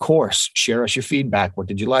online. And of course, share us your feedback. What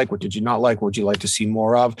did you like? What did you not like? What would you like to see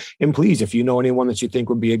more of? And please, if you know anyone that you think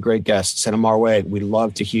would be a great guest, send them our way. We'd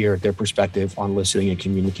love to hear their perspective on listening and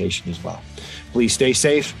communication as well. Please stay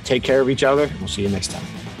safe, take care of each other. We'll see you next time.